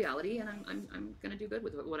see my reality, and I'm gonna do good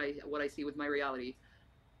with what I see with my reality.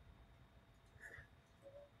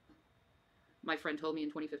 My friend told me in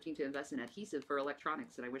 2015 to invest in adhesive for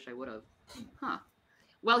electronics, and I wish I would have. Huh.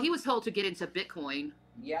 Well, he was told to get into Bitcoin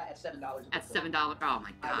Yeah, at $7. at $7. Oh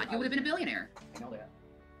my God, you would have been a billionaire. I know that.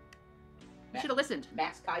 You should have listened.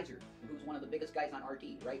 Max Kaiser, who's one of the biggest guys on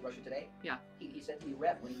RT, right? Russia Today? Yeah. He said to me,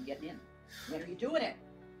 Rev, when are you getting in? When are you doing it?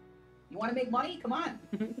 You want to make money? Come on.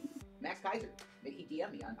 Max Kaiser. He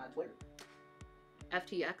DM'd me on Twitter.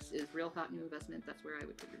 FTX is real hot new investment. That's where I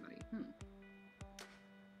would put your money. You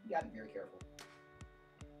gotta be very careful.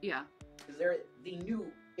 Yeah. Because the new,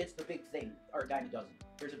 it's the big thing, or a dime a dozen.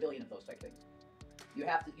 There's a billion of those type things. You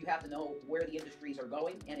have to know where the industries are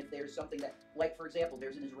going, and if there's something that, like for example,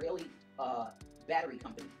 there's an Israeli battery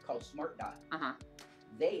company called Smart Dot. Uh-huh.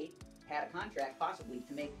 They had a contract possibly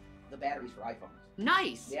to make the batteries for iPhones.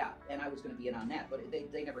 Nice. Yeah, and I was going to be in on that, but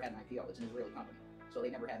they never had an IPO. It's an Israeli company, so they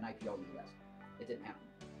never had an IPO in the U.S. It didn't happen.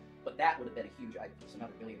 But that would have been a huge, it's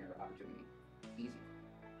another billionaire opportunity. Easy.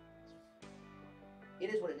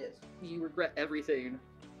 It is what it is. You regret everything.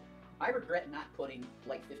 I regret not putting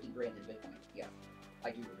like 50 grand in Bitcoin. Yeah, I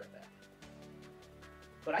do regret that.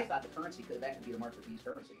 But I thought the currency could have actually be the mark for beast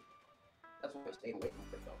currency. That's why I was staying away from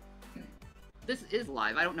crypto. This is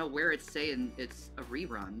live. I don't know where it's saying it's a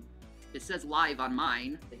rerun. It says live on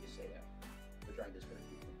mine. They just say that. They're trying to discourage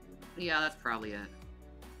people. Yeah, that's probably it.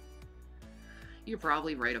 You're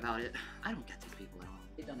probably right about it. I don't get these people at all.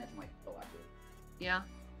 They've done that to my co-op too. Yeah?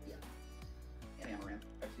 And Amaranth.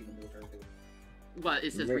 I've seen them do it to her too. What,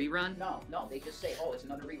 it says Re- rerun? No, they just say, oh, it's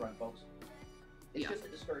another rerun, folks. It's Yeah. just to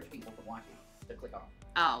discourage people from watching, to click off.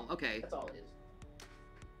 Oh, okay. That's all it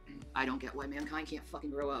is. I don't get why mankind can't fucking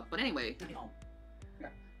grow up. But anyway, You know,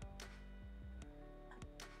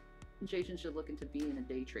 Jason should look into being a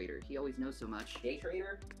day trader. He always knows so much. day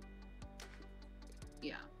trader,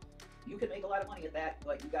 Yeah. you can make a lot of money at that,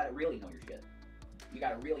 but you gotta really know your shit. You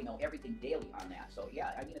gotta really know everything daily on that. So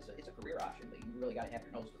yeah, I mean, it's a career option, but you really gotta have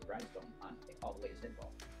your nose to the grindstone on all the latest info,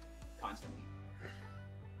 constantly.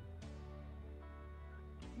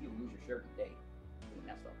 You lose your shirt in a day doing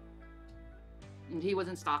that stuff. And he was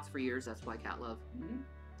in stocks for years. That's why Cat Love.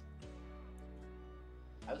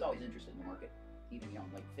 I was always interested in the market, even young,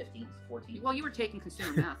 like 15, 14. Well, you were taking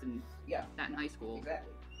consumer math and Yeah, that in high school.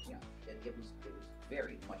 exactly. Yeah, it was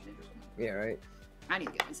very much interesting. Yeah, right. I need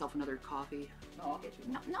to get myself another coffee. No, I'll get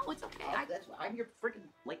you. No, it's okay. I'm your freaking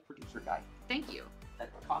late producer guy. Thank you. That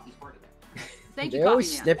coffee's part of it. Thank They're you, always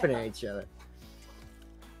coffee man. snipping at each other.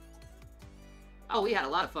 Oh, we had a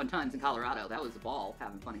lot of fun times in Colorado. That was a ball,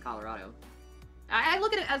 having fun in Colorado. I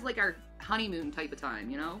look at it as like our honeymoon type of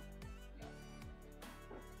time, you know?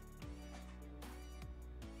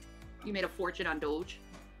 You made a fortune on Doge.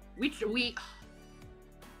 We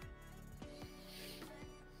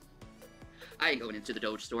I ain't going into the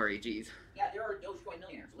Doge story, jeez. Yeah, there are Dogecoin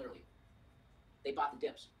millionaires, literally. They bought the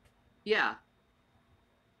dips. Yeah.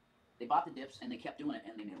 They bought the dips and they kept doing it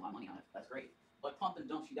and they made a lot of money on it. That's great. But pump and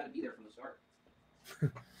dumps, you got to be there from the start.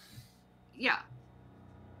 Yeah.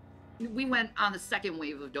 We went on the second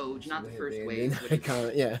wave of Doge, not the first wave.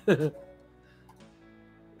 Yeah.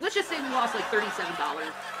 Let's just say we lost like $37.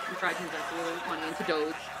 We tried to invest a little money into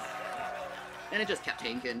Doge. And it just kept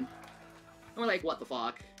tanking. And we're like, what the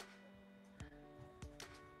fuck?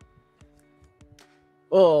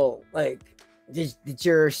 Well, like, did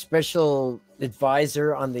your special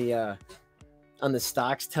advisor on the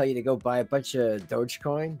stocks tell you to go buy a bunch of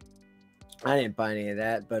Dogecoin? I didn't buy any of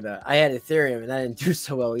that, but I had Ethereum and I didn't do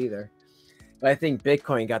so well either. But I think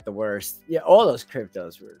Bitcoin got the worst. Yeah, all those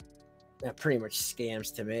cryptos were pretty much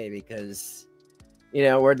scams to me because, you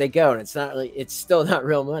know, where'd they go? And it's still not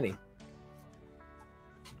real money.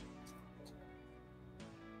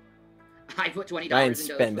 I put $20 I in didn't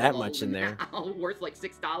Doge spend for that lulz much in there. now worth like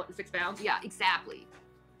 £6, £6. Yeah, exactly.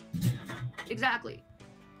 Exactly.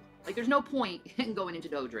 Like, there's no point in going into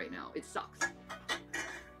Doge right now. It sucks.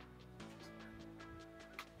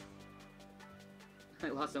 I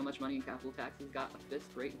lost so much money in capital taxes, got a fist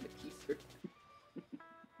right in the keister.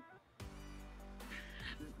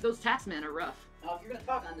 Those taxmen are rough. Now, if you're going to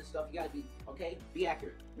talk on this stuff, you got to be, okay, be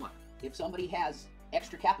accurate. What? If somebody has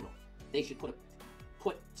extra capital, they should put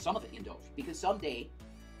some of it in Doge. Because someday,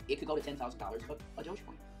 it could go to $10,000 a Dogecoin.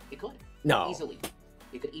 It could. No. Easily.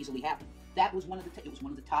 It could easily happen. That was one of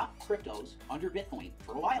the top cryptos under Bitcoin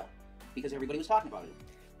for a while. Because everybody was talking about it.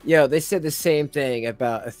 Yo, they said the same thing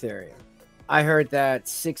about Ethereum. I heard that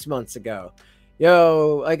 6 months ago.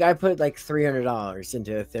 Yo, like I put like $300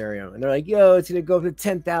 into Ethereum, and they're like, "Yo, it's gonna go up to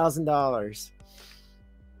 $10,000,"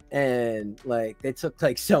 and like they took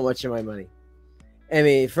like so much of my money. I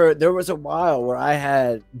mean, there was a while where I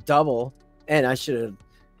had double, and I should have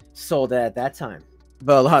sold it at that time,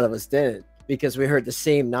 but a lot of us didn't because we heard the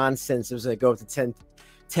same nonsense. It was like go up to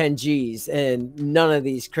 10 G's, and none of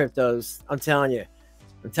these cryptos. I'm telling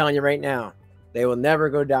you right now. They will never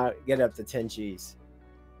go down, get up to 10 G's.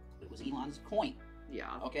 It was Elon's coin. Yeah.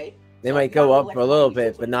 Okay? They might go up a little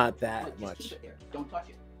bit, but not that Just much. keep it there. Don't touch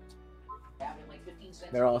it. Have it like 15 cents.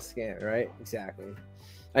 They're all scammed, right? Exactly.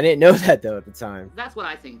 I didn't know that, though, at the time. That's what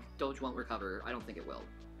I think. Doge won't recover. I don't think it will.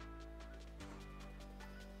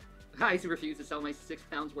 I refuse to sell my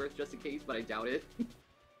 £6 worth just in case, but I doubt it.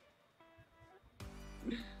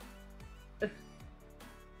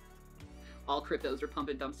 All cryptos are pump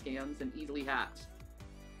and dump scams and easily hacked.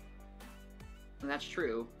 And that's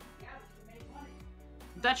true. Yeah, but you make money.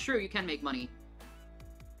 That's true, you can make money.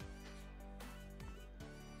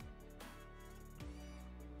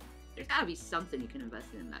 There's gotta be something you can invest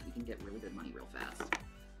in that you can get really good money real fast.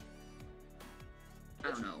 I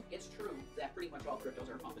don't know. It's true that pretty much all cryptos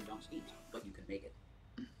are pump and dump schemes, but you can make it.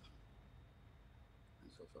 I'm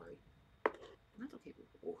so sorry. That's okay.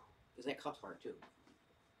 Because that cup's hard too.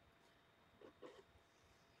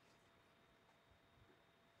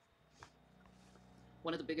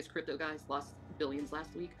 One of the biggest crypto guys lost billions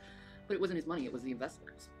last week, but it wasn't his money, it was the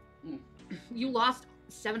investors. You lost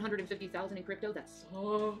 $750,000 in crypto? That sucks.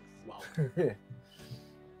 Wow. That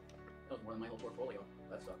was more than my whole portfolio.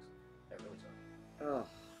 That sucks. That really sucks. Ugh.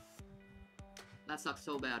 That sucks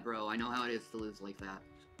so bad, bro. I know how it is to lose like that.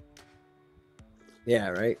 Yeah,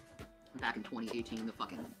 right? Back in 2018, the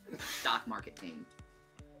fucking stock market tanked.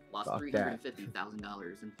 Lost Fuck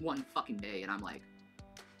 $350,000 in one fucking day, and I'm like...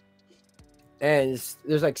 And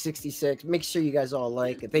there's like 66. Make sure you guys all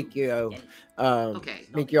like it. Thank you. Okay.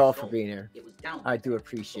 Thank you all for being here. It was down. I do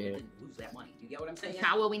appreciate it. Didn't lose that money. You get what I'm saying?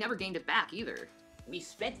 Yeah, well, we never gained it back either. We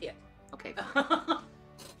spent it. Okay.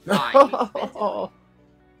 Fine.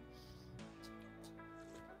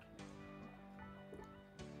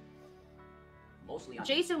 Mostly on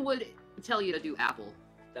Jason would tell you to do Apple.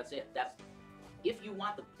 That's it. That's if you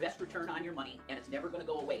want the best return on your money, and it's never going to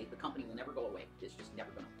go away. The company will never go away. It's just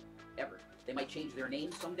never going to, ever. They might change their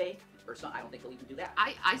name someday, or some. I don't think they'll even do that.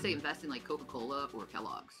 I say invest in like Coca-Cola or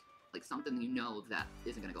Kellogg's, like something you know that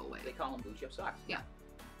isn't going to go away. They call them blue chip stocks. Yeah.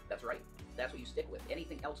 That's right. That's what you stick with.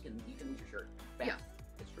 Anything else you can lose your shirt. Fast. Yeah.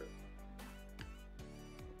 It's true.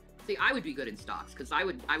 See, I would be good in stocks because I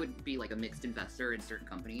would be like a mixed investor in certain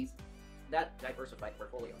companies. That diversified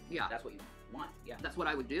portfolio. Yeah. That's what you want. Yeah. That's what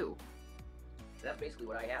I would do. That's basically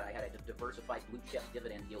what I had. I had a diversified blue chip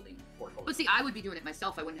dividend yielding portfolio. But see, I would be doing it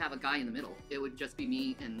myself. I wouldn't have a guy in the middle. It would just be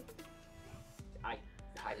me and... I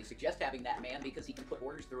highly suggest having that man because he can put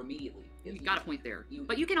orders through immediately. You got a point there.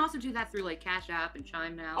 But you can also do that through like Cash App and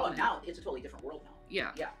Chime now. Oh, and... now it's a totally different world now. Yeah.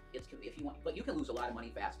 Yeah. It's if you want, but you can lose a lot of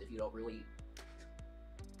money fast if you don't really.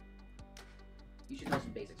 You should know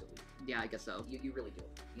some basics at least. Yeah, I guess so. You really do.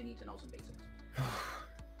 You need to know some basics.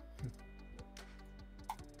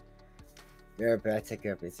 They're a bad tick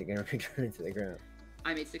up. It's gonna return it to the ground.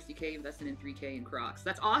 I made 60K investing in 3K in Crocs.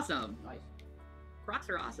 That's awesome. Nice. Crocs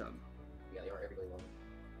are awesome. Yeah, they are. Everybody loves them.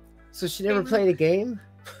 So she never played a game?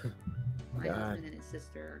 My God. husband and his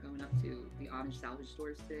sister are going up to the Amish salvage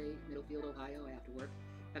stores today, Middlefield, Ohio. I have to work.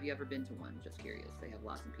 Have you ever been to one? Just curious. They have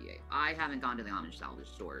lots in PA. I haven't gone to the Amish salvage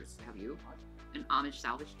stores. Have you? An Amish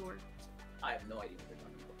salvage store? I have no idea what they're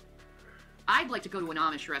talking about. I'd like to go to an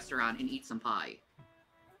Amish restaurant and eat some pie.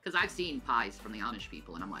 Because I've seen pies from the Amish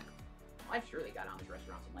people, and I'm like, I'm sure they got Amish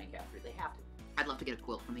restaurants in Lancaster. They have to. I'd love to get a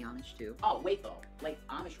quilt from the Amish, too. Oh, wait, though. Like,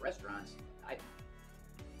 Amish restaurants,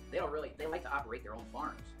 they don't really, they like to operate their own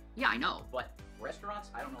farms. Yeah, I know. But restaurants,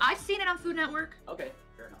 I don't know. I've seen it on Food Network. Okay,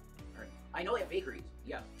 fair enough. All right. I know they have bakeries.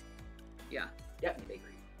 Yeah. Yeah. Definitely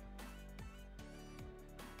bakeries.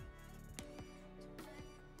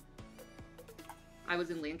 I was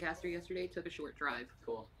in Lancaster yesterday, took a short drive.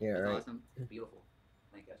 Cool. Yeah, It was right. awesome. It's beautiful.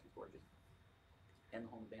 Lancaster's gorgeous. And the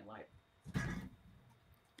home of the band live.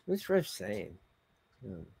 What's Riff saying?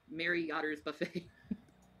 Hmm. Mary Yotter's Buffet.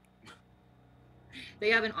 They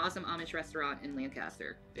have an awesome Amish restaurant in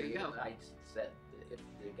Lancaster. There you go. I said if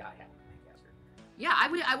the guy had Lancaster. Yeah,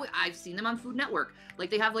 I've seen them on Food Network. Like,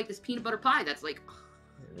 they have, like, this peanut butter pie that's like,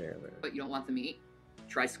 There. but you don't want the meat.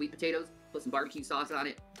 Try sweet potatoes, put some barbecue sauce on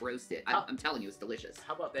it, roast it. I'm telling you, it's delicious.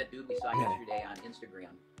 How about that dude we saw yesterday on Instagram?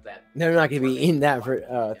 That They're not gonna be eating that for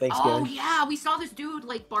Thanksgiving. Oh, yeah, we saw this dude,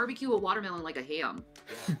 like, barbecue a watermelon like a ham.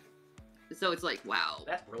 Yeah, So it's like, wow.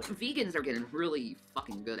 that's brilliant. Vegans are getting really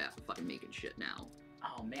fucking good at fucking making shit now.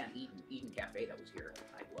 Oh man, Eden Cafe that was here.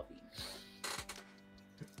 I love Eden.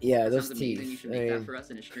 Yeah, That those sounds amazing. You teeth. should I make that mean, for us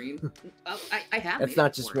in a stream. I have. That's made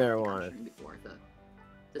not it just before. marijuana. On stream before.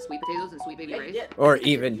 The sweet potatoes and sweet baby Yeah, you rice. did. or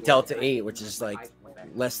even Delta 8, which is like I went back.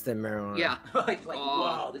 less than marijuana. Yeah. It's like, Oh.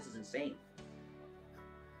 wow, this is insane.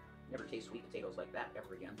 Never taste sweet potatoes like that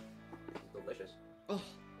ever again. It's delicious. Oh,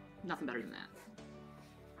 nothing better than that.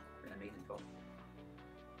 You're an amazing cook.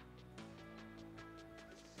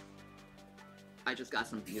 I just got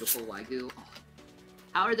some beautiful Wagyu. Oh.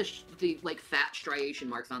 How are the like fat striation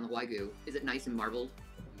marks on the Wagyu? Is it nice and marbled?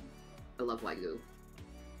 I love Wagyu.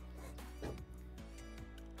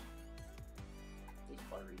 Tastes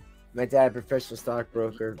buttery. My dad, professional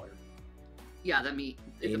stockbroker. Yeah, that meat.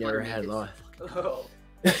 He the never butter had meat is loss. so fucking Oh,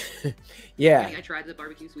 Yeah. I tried the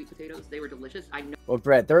barbecue sweet potatoes. They were delicious. I know. Well,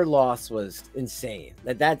 Brett, their loss was insane.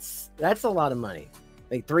 That's a lot of money.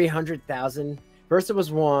 Like 300,000. First it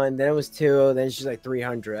was 1, then it was 2, then she's like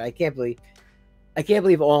 300. I can't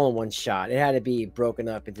believe all in one shot. It had to be broken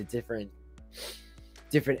up into different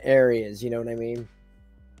areas. You know what I mean?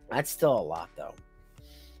 That's still a lot though.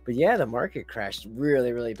 But yeah, the market crashed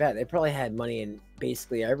really, really bad. They probably had money in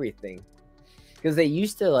basically everything because they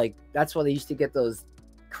used to like. That's why they used to get those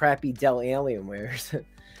crappy Dell Alienwares.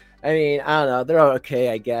 I mean, I don't know. They're okay,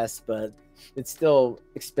 I guess, but it's still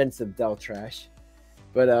expensive Dell trash.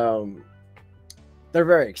 But they're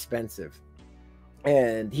very expensive,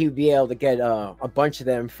 and he would be able to get a bunch of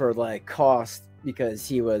them for like cost because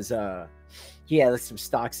he had like, some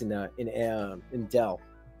stocks in Dell.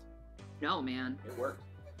 No, man. it worked.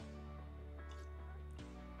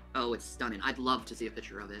 Oh, it's stunning. I'd love to see a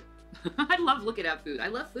picture of it. I love looking at food. I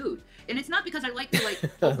love food, and it's not because I like to like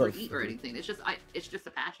overeat or anything. It's just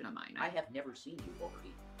a passion of mine. I have never seen you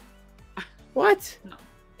overeat. What? No.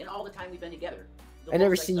 In all the time we've been together. I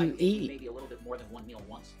never most seen you I've eaten eat. Maybe a little bit more than one meal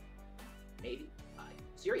once. Maybe.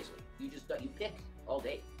 Seriously, you pick all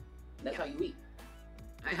day. And that's Yeah. how you eat.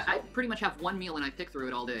 I pretty much have one meal and I pick through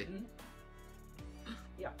it all day.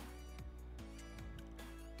 Yeah.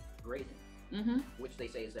 Grazing, Mm-hmm. which they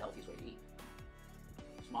say is the healthiest way to eat.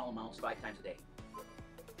 Small amounts 5 times a day.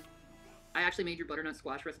 I actually made your butternut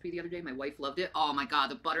squash recipe the other day. My wife loved it. Oh my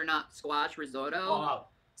god, the butternut squash risotto. Oh,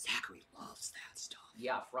 Zachary loves that stuff.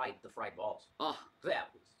 yeah, the fried balls. Oh, That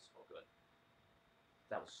was so good.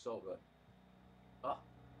 That was so good. Oh,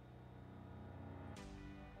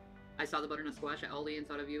 I saw the butternut squash at Aldi and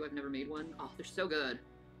thought of you. I've never made one. Oh, they're so good.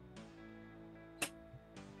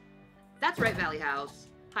 That's right, Valley House.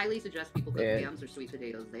 Highly suggest people cook Yeah. yams or sweet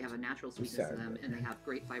potatoes. They have a natural sweetness to Sorry. them, and they have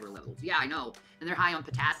great fiber levels. Yeah, I know. And they're high on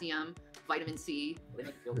potassium, vitamin C. they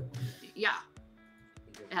make you feel good. Yeah,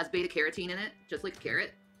 it has beta carotene in it, just like a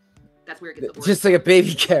carrot. That's where it gets the Just like a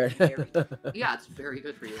baby carrot. Yeah, it's very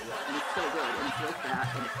good for you, and it's so good, and it's like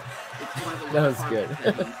that, and it's one of the That lower was carb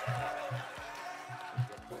good. things.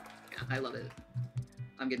 Yeah, I love it.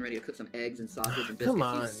 I'm getting ready to cook some eggs and sausage and biscuits. Come You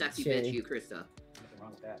on, sexy Shanny. bitch, you, Krista. Nothing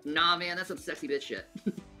wrong with that. Nah, man, that's some sexy bitch shit.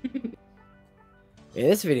 Yeah,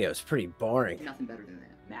 this video is pretty boring. Nothing better than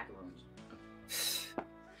that. Macaroons.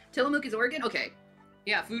 Tillamook is Oregon? Okay.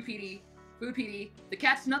 Yeah, food PD. Food PD. The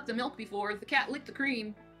cat snuck the milk before. The cat licked the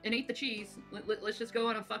cream and ate the cheese. Let's just go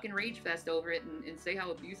on a fucking rage fest over it and say how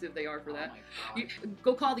abusive they are for that.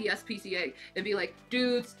 Go call the SPCA and be like,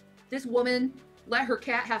 dudes, this woman let her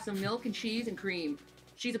cat have some milk and cheese and cream.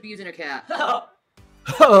 She's abusing her cat.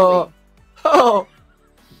 Oh, oh.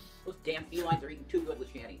 Those damn felines are eating too good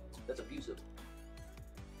with Shanny. That's abusive.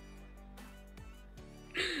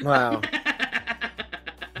 Wow.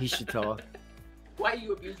 He should talk. Why do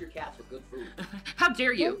you abuse your cats with good food? How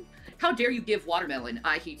dare you? How dare you give watermelon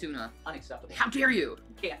ahi tuna? Unacceptable. How dare you?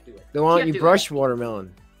 You can't do it. Then why don't Can't you do brush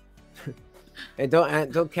watermelon? And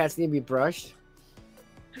don't cats need to be brushed?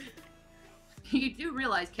 You do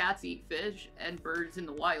realize cats eat fish and birds in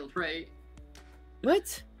the wild, right?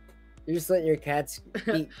 What? You're just letting your cats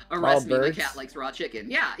eat Arrest me, my birds? cat likes raw chicken.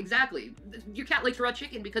 Yeah, exactly. Your cat likes raw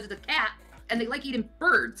chicken because it's a cat, and they like eating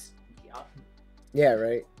birds. Yeah. Yeah,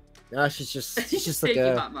 right. No, she's just like Thank you,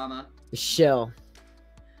 a hot mama. shell.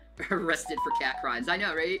 Arrested for cat crimes. I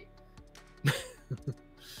know, right?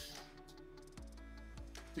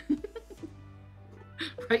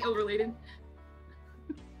 Right, overlated?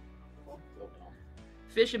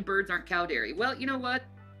 Fish and birds aren't cow dairy. Well, you know what?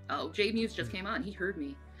 Oh, Jay Muse just came on. He heard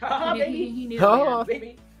me. He knew. Oh.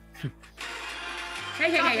 Baby.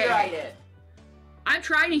 Hey. Copyrighted. I'm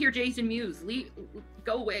trying to hear Jason Muse.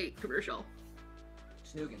 Go away, commercial.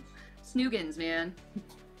 Snoogans, man.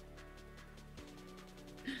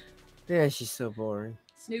 Yeah, she's so boring.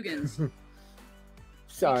 Snoogans.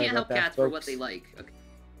 Sorry You can't about help that, cats folks. for what they like. Okay.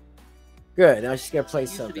 Good. Now she's gonna play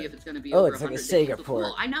Used to be something. if it's gonna be Oh, over it's like a 100 Sega days. So port.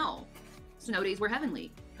 cool. I know. Snow days were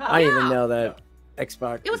heavenly. I didn't even Yeah. know that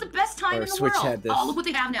Xbox. It was the best time Or in the Switch world. had this. Oh, look what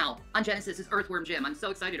they have now on Genesis is Earthworm Jim. I'm so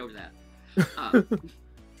excited over that.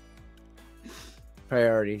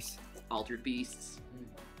 Priorities. Altered Beasts.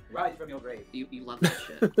 Rise from your grave. You love that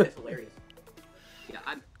shit. That's hilarious. Yeah,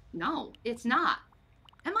 no, it's not.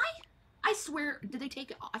 Am I? I swear, did they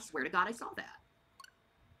take it? I swear to God, I saw that.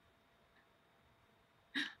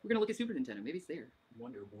 We're gonna look at Super Nintendo. Maybe it's there.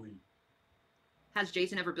 Wonder Boy. Has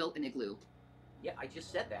Jason ever built an igloo? Yeah, I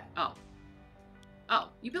just said that. Oh,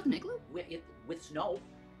 you built an igloo? With snow.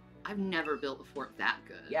 I've never built a fort that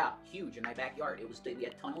good. Yeah, huge in my backyard. We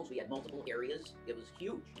had tunnels. We had multiple areas. It was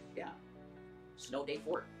huge. Yeah. Snow day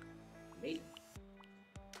fort. Amazing.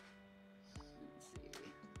 Let's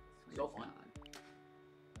see. So fun.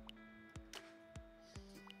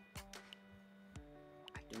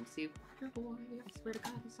 I don't see Wonder Boy. I swear to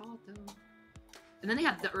God, I saw it though. And then they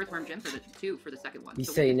have the Earthworm Jim for the second one. You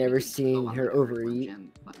So say you we never could go seen on her the Earthworm overeat?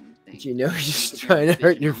 Jim fucking thing. But you know We she's could trying to fish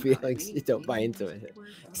hurt and your all that. feelings. Maybe- You don't buy maybe into it's it. the word.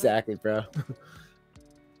 Exactly, bro.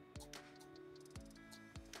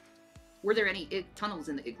 Were there any tunnels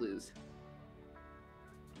in the igloos?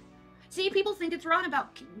 See, people think it's wrong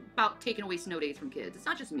about taking away snow days from kids. It's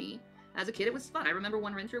not just me. As a kid, it was fun. I remember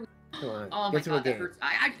one winter. Come on. Oh my get to a God, that game. hurts.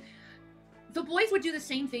 The boys would do the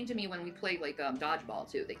same thing to me when we played like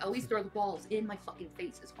dodgeball too. They always throw the balls in my fucking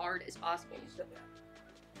face as hard as possible.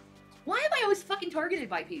 Why am I always fucking targeted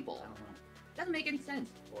by people? I don't know. Doesn't make any sense.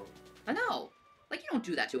 I know. Like, you don't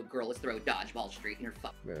do that to a girl. Let's throw a dodgeball straight in her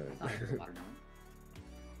fuck. Bro. I thought it was a watermelon.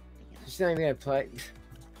 She's not even gonna play.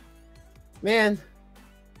 Man,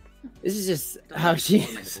 this is just Don't how want she to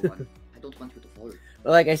follow my is. little one. I don't want you to follow. But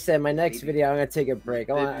like I said, my next Baby. video, I'm gonna take a break.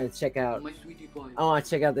 I want to check out. My sweetie boy. I want to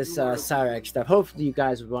check out this You are- Cyrex stuff. Hopefully, you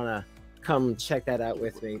guys would want to come check that out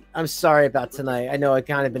with me. I'm sorry about tonight. I know I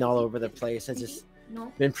kind of been all over the place. I just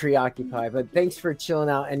No. been preoccupied. But thanks for chilling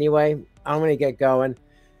out anyway. I'm gonna get going. Did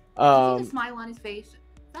you see the smile on his face?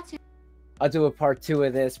 That's him. I'll do a part 2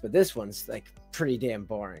 of this, but this one's like pretty damn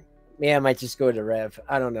boring. Yeah, I might just go to Rev.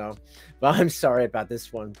 I don't know, but I'm sorry about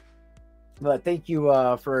this one. But thank you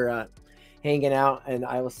for hanging out, and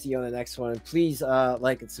I will see you on the next one. Please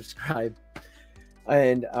like and subscribe.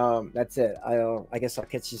 And that's it. I guess I'll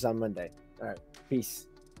catch you on Monday. All right, peace.